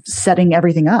 kind of setting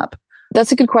everything up?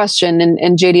 That's a good question.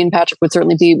 And JD and Patrick would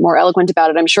certainly be more eloquent about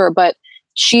it, I'm sure. But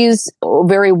she's a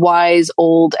very wise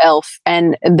old elf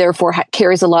and therefore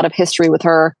carries a lot of history with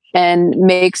her and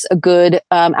makes a good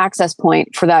access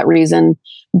point for that reason.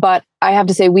 But I have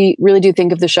to say, we really do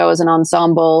think of the show as an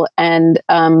ensemble, and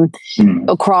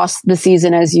across the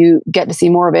season, as you get to see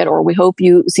more of it, or we hope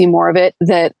you see more of it,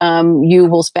 that you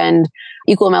will spend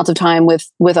equal amounts of time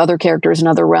with other characters in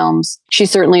other realms. She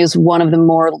certainly is one of the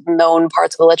more known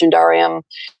parts of the Legendarium.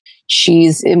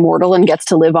 She's immortal and gets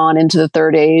to live on into the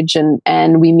Third Age,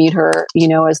 and we meet her,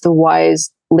 as the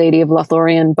wise lady of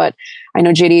Lothlorien. But I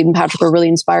know JD and Patrick were really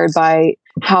inspired by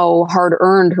how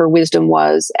hard-earned her wisdom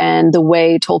was, and the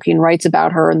way Tolkien writes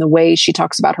about her and the way she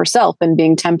talks about herself and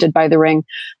being tempted by the ring.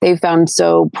 They found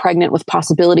so pregnant with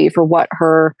possibility for what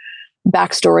her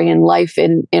backstory in life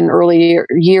in early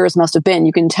years must have been.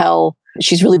 You can tell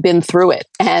she's really been through it.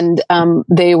 And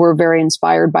they were very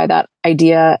inspired by that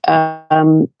idea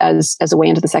as a way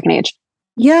into the Second Age.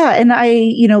 Yeah. And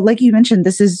I, like you mentioned,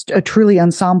 this is a truly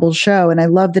ensemble show. And I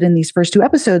love that in these first two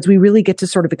episodes, we really get to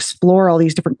sort of explore all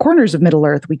these different corners of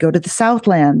Middle-earth. We go to the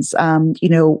Southlands,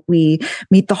 we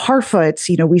meet the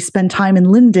Harfoots, we spend time in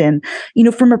Lindon.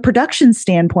 From a production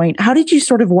standpoint, how did you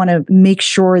sort of want to make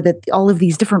sure that all of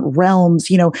these different realms,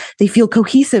 they feel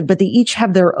cohesive, but they each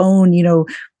have their own,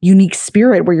 unique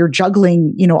spirit where you're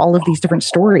juggling, all of these different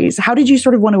stories? How did you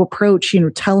sort of want to approach,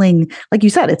 telling, like you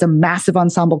said, it's a massive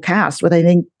ensemble cast with, I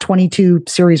think, 22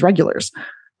 series regulars.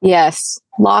 Yes.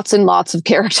 Lots and lots of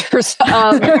characters.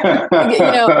 I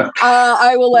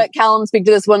will let Callum speak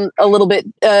to this one a little bit,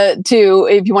 too,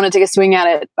 if you want to take a swing at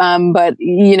it. But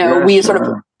we sort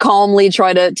of calmly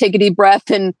try to take a deep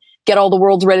breath and get all the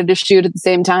worlds ready to shoot at the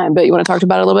same time. But you want to talk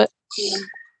about it a little bit?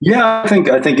 Yeah, I think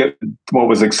what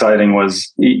was exciting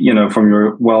was, from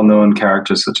your well-known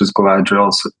characters such as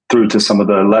Galadriel through to some of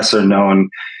the lesser-known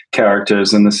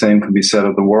characters, and the same can be said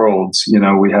of the worlds.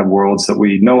 We have worlds that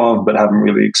we know of but haven't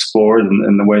really explored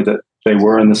in the way that they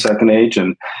were in the Second Age,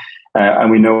 and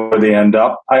we know where they end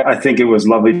up. I think it was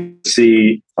lovely to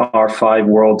see our 5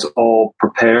 worlds all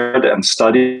prepared and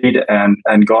studied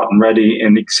and gotten ready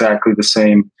in exactly the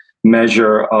same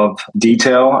measure of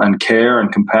detail and care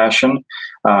and compassion,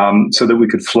 so that we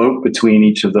could float between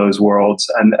each of those worlds,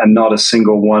 and not a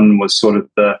single one was sort of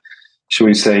the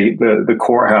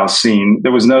courthouse scene.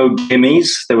 There was no gimmies.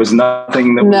 There was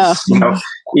nothing that was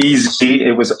easy.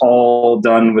 It was all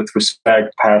done with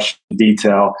respect, passion,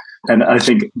 detail. And I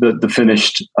think the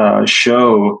finished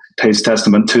show pays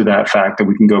testament to that fact that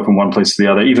we can go from one place to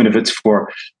the other, even if it's for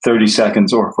 30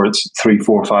 seconds or for its 3,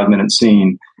 4, 5-minute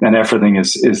scene. And everything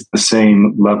is the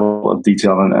same level of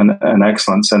detail and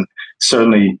excellence. And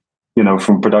certainly,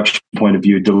 from a production point of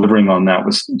view, delivering on that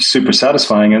was super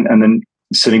satisfying. And then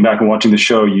sitting back and watching the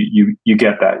show, you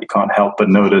get that. You can't help but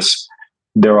notice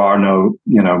there are no,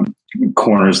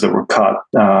 corners that were cut.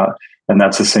 And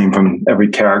that's the same from every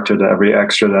character to every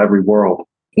extra to every world.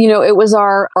 It was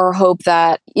our hope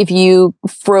that if you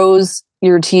froze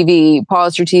your TV,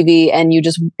 paused your TV, and you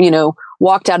just,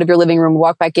 walked out of your living room,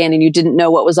 walked back in, and you didn't know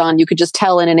what was on, you could just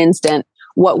tell in an instant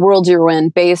what world you're in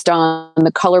based on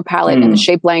the color palette and the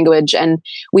shape language. And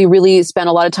we really spent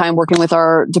a lot of time working with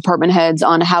our department heads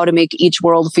on how to make each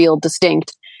world feel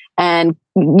distinct. And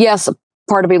yes,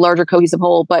 part of a larger cohesive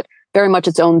whole, but very much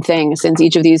its own thing, since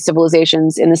each of these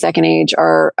civilizations in the Second Age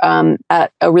are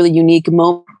at a really unique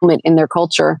moment in their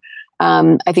culture.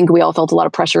 I think we all felt a lot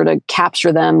of pressure to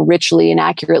capture them richly and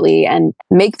accurately and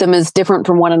make them as different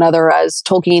from one another as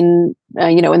Tolkien,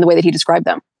 in the way that he described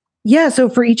them. Yeah. So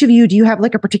for each of you, do you have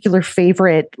like a particular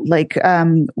favorite,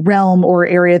 realm or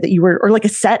area that you were, or like a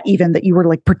set even that you were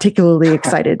like particularly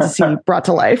excited to see brought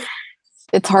to life?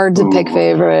 It's hard to pick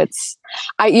favorites.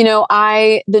 The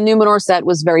Numenor set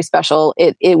was very special.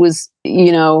 It was,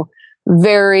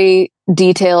 very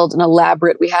detailed and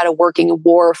elaborate. We had a working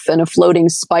wharf and a floating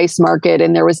spice market,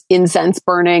 and there was incense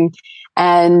burning,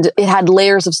 and it had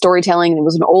layers of storytelling. It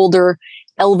was an older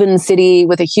elven city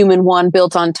with a human one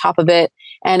built on top of it.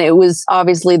 And it was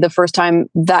obviously the first time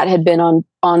that had been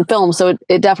on film. So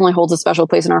it definitely holds a special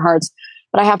place in our hearts.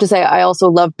 But I have to say, I also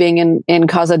love being in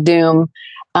Khazad-dûm.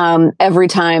 Every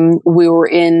time we were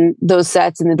in those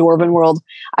sets in the Dwarven world,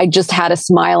 I just had a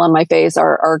smile on my face.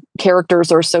 Our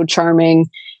characters are so charming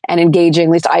and engaging.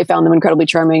 At least I found them incredibly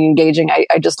charming and engaging.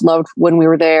 I just loved when we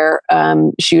were there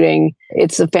shooting.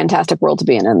 It's a fantastic world to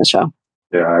be in the show.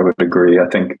 Yeah, I would agree. I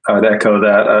think I'd echo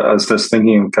that. I was just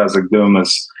thinking of Khazad-dûm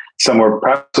as somewhere,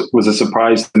 perhaps it was a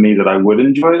surprise to me that I would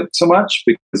enjoy it so much,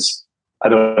 because I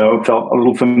don't know, it felt a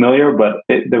little familiar, but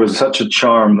there was such a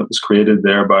charm that was created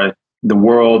there by the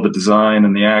world, the design,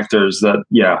 and the actors that,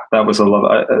 that was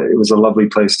it was a lovely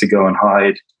place to go and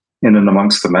hide in and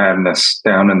amongst the madness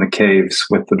down in the caves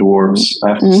with the dwarves, I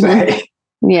have to say.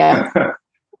 Yeah.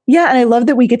 Yeah, and I love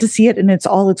that we get to see it in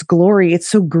all its glory. It's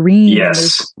so green.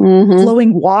 Yes.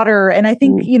 Flowing water. And I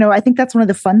think, I think that's one of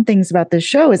the fun things about this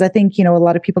show is I think, a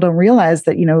lot of people don't realize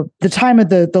that, the time of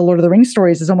the Lord of the Rings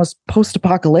stories is almost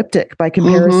post-apocalyptic by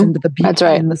comparison to the beauty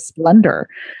and the splendor.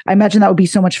 I imagine that would be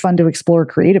so much fun to explore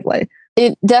creatively.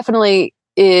 It definitely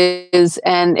is.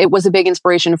 And it was a big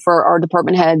inspiration for our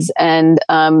department heads and,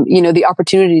 the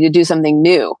opportunity to do something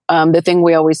new. The thing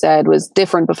we always said was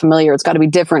different but familiar. It's got to be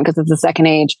different because it's the Second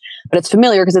Age, but it's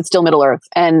familiar because it's still Middle Earth.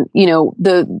 And,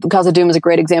 the Khazad-dûm is a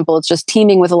great example. It's just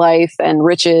teeming with life and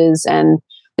riches and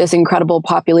this incredible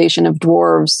population of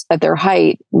dwarves at their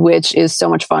height, which is so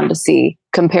much fun to see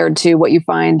compared to what you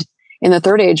find in the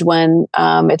Third Age when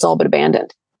it's all but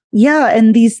abandoned. Yeah,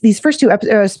 and these first two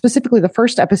episodes, specifically the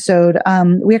first episode,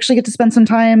 we actually get to spend some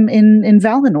time in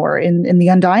Valinor, in the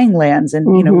Undying Lands, and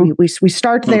we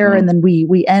start there, and then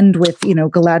we end with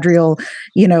Galadriel,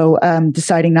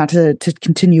 deciding not to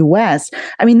continue west.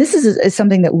 I mean, this is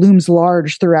something that looms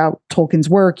large throughout Tolkien's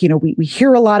work. We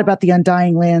hear a lot about the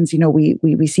Undying Lands.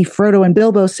 We see Frodo and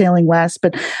Bilbo sailing west,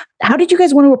 but how did you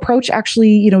guys want to approach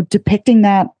actually, depicting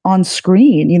that on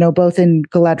screen, both in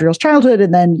Galadriel's childhood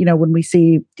and then, when we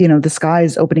see, the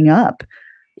skies opening up?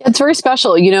 It's very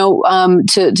special,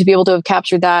 to be able to have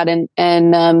captured that.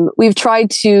 And we've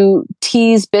tried to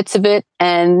tease bits of it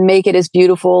and make it as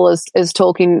beautiful as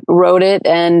Tolkien wrote it.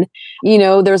 And,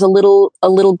 there's a little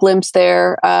glimpse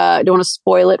there. I don't want to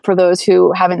spoil it for those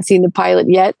who haven't seen the pilot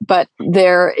yet, but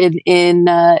they're in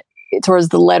towards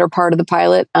the latter part of the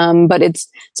pilot. But it's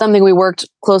something we worked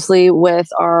closely with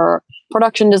our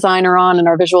production designer on and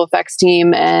our visual effects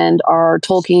team and our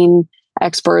Tolkien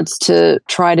experts to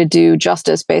try to do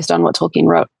justice based on what Tolkien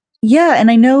wrote. Yeah. And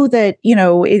I know that,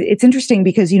 it's interesting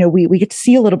because, we get to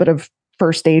see a little bit of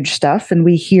first age stuff and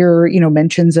we hear,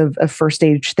 mentions of first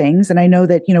age things. And I know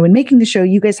that, in making the show,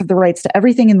 you guys have the rights to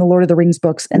everything in the Lord of the Rings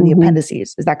books and the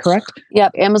appendices. Is that correct?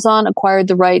 Yep. Amazon acquired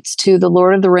the rights to the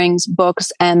Lord of the Rings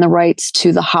books and the rights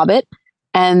to The Hobbit.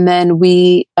 And then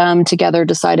we together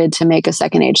decided to make a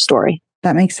Second Age story.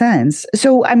 That makes sense.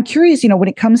 So I'm curious, when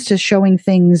it comes to showing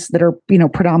things that are,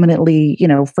 predominantly,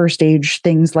 first age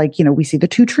things like, we see the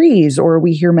two trees or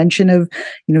we hear mention of,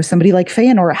 somebody like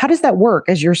Feanor. How does that work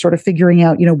as you're sort of figuring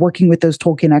out, working with those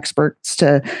Tolkien experts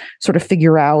to sort of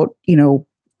figure out,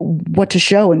 what to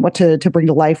show and what to bring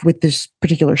to life with this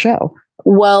particular show?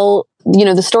 Well,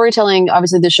 the storytelling,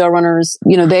 obviously the showrunners,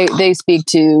 they speak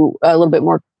to a little bit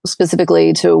more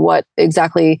specifically to what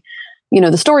exactly,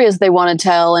 the story is they want to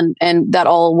tell, and that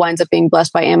all winds up being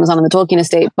blessed by Amazon and the Tolkien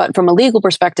estate. But from a legal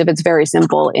perspective, it's very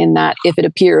simple in that if it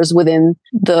appears within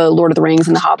the Lord of the Rings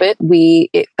and the Hobbit, we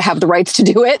have the rights to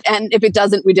do it. And if it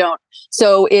doesn't, we don't.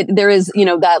 So there is,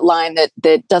 that line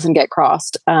that doesn't get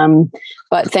crossed.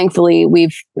 But thankfully,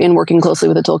 we've, in working closely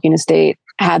with the Tolkien estate,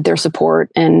 had their support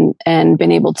and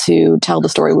been able to tell the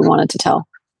story we wanted to tell.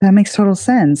 That makes total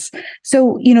sense.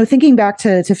 So, thinking back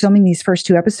to filming these first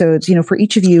 2 episodes, for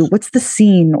each of you, what's the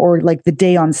scene or like the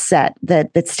day on set that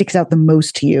sticks out the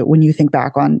most to you when you think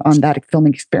back on that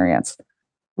filming experience?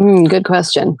 Good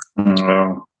question.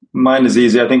 Mine is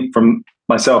easy. I think from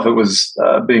myself, it was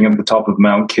being at the top of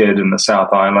Mount Kidd in the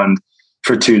South Island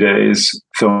for 2 days,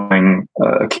 filming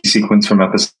a key sequence from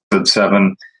episode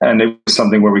 7. And it was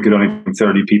something where we could only bring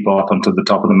 30 people up onto the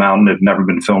top of the mountain. It had never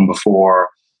been filmed before.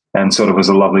 And sort of was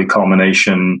a lovely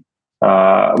culmination.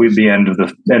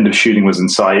 The end of shooting was in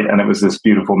sight, and it was this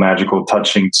beautiful, magical,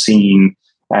 touching scene.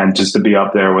 And just to be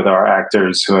up there with our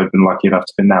actors who I'd been lucky enough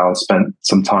to now spend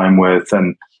some time with,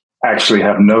 and actually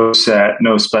have no set,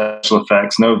 no special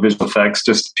effects, no visual effects,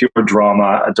 just pure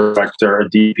drama, a director, a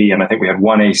DP, and I think we had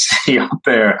 1 AC up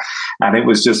there, and it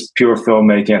was just pure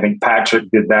filmmaking. I think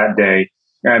Patrick did that day.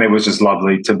 And it was just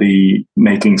lovely to be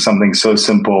making something so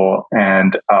simple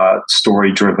and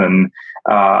story driven,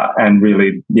 and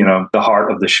really, the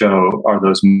heart of the show are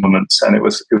those moments. And it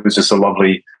was just a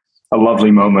lovely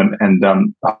moment.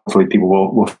 And hopefully, people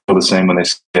will feel the same when they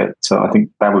see it. So I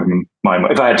think that would be my.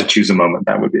 If I had to choose a moment,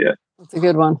 that would be it. That's a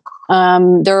good one.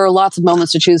 There are lots of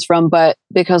moments to choose from, but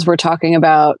because we're talking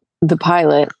about the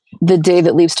pilot, the day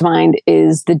that leaps to mind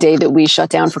is the day that we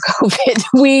shut down for COVID.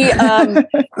 We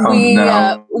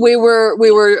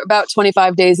were about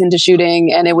 25 days into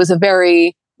shooting, and it was a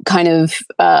very kind of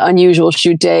unusual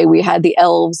shoot day. We had the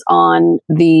elves on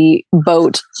the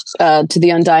boat to the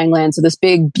Undying Land. So this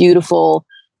big, beautiful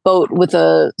boat with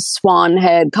a swan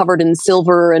head covered in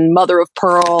silver and mother of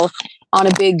pearl on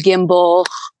a big gimbal.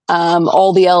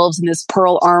 All the elves in this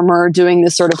pearl armor doing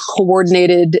this sort of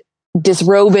coordinated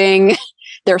disrobing.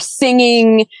 They're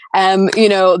singing,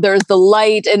 there's the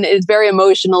light, and it's a very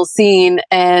emotional scene.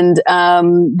 And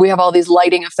we have all these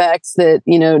lighting effects that,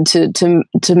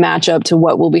 to match up to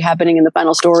what will be happening in the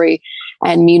final story.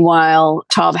 And meanwhile,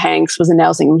 Tom Hanks was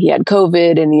announcing he had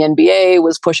COVID, and the NBA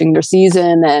was pushing their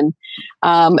season, and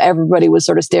everybody was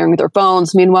sort of staring at their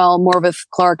phones. Meanwhile, Morveth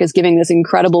Clark is giving this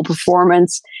incredible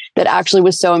performance that actually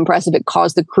was so impressive it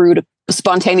caused the crew to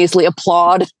spontaneously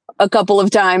applaud a couple of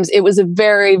times. It was a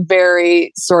very,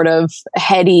 very sort of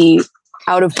heady,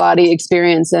 out-of-body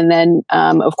experience. And then,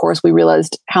 of course, we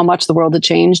realized how much the world had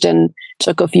changed and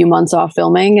took a few months off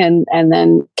filming and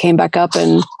then came back up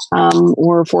and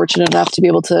were fortunate enough to be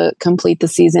able to complete the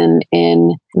season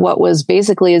in what was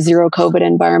basically a zero COVID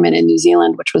environment in New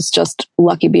Zealand, which was just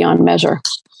lucky beyond measure.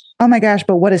 Oh my gosh,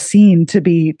 but what a scene to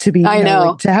be I know.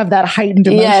 Like, to have that heightened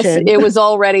emotion. Yes, it was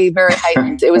already very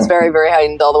heightened. It was very, very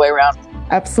heightened all the way around.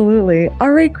 Absolutely.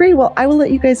 All right, great. Well, I will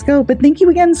let you guys go, but thank you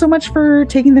again so much for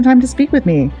taking the time to speak with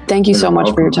me. Thank you so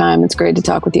much for your time. It's great to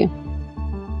talk with you.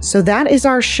 So that is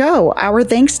our show. Our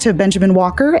thanks to Benjamin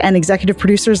Walker and executive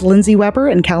producers Lindsey Weber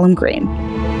and Callum Greene.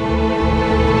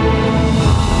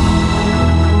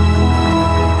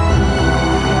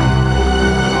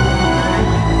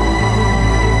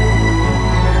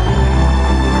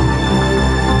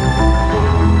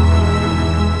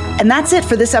 And that's it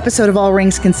for this episode of All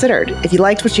Rings Considered. If you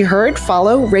liked what you heard,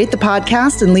 follow, rate the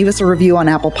podcast, and leave us a review on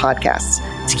Apple Podcasts.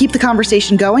 To keep the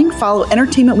conversation going, follow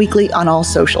Entertainment Weekly on all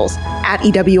socials,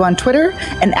 @EW on Twitter,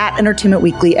 and @Entertainment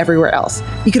Weekly everywhere else.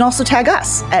 You can also tag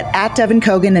us at Devan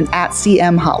Coggan and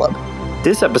 @CM Holub.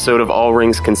 This episode of All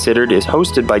Rings Considered is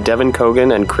hosted by Devan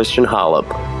Coggan and Christian Holub.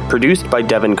 Produced by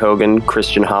Devan Coggan,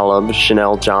 Christian Holub,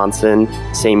 Chanel Johnson,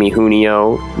 Sammy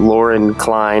Junio, Lauren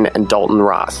Klein, and Dalton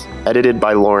Ross. Edited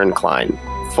by Lauren Klein.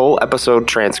 Full episode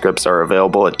transcripts are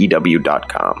available at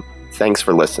EW.com. Thanks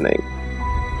for listening.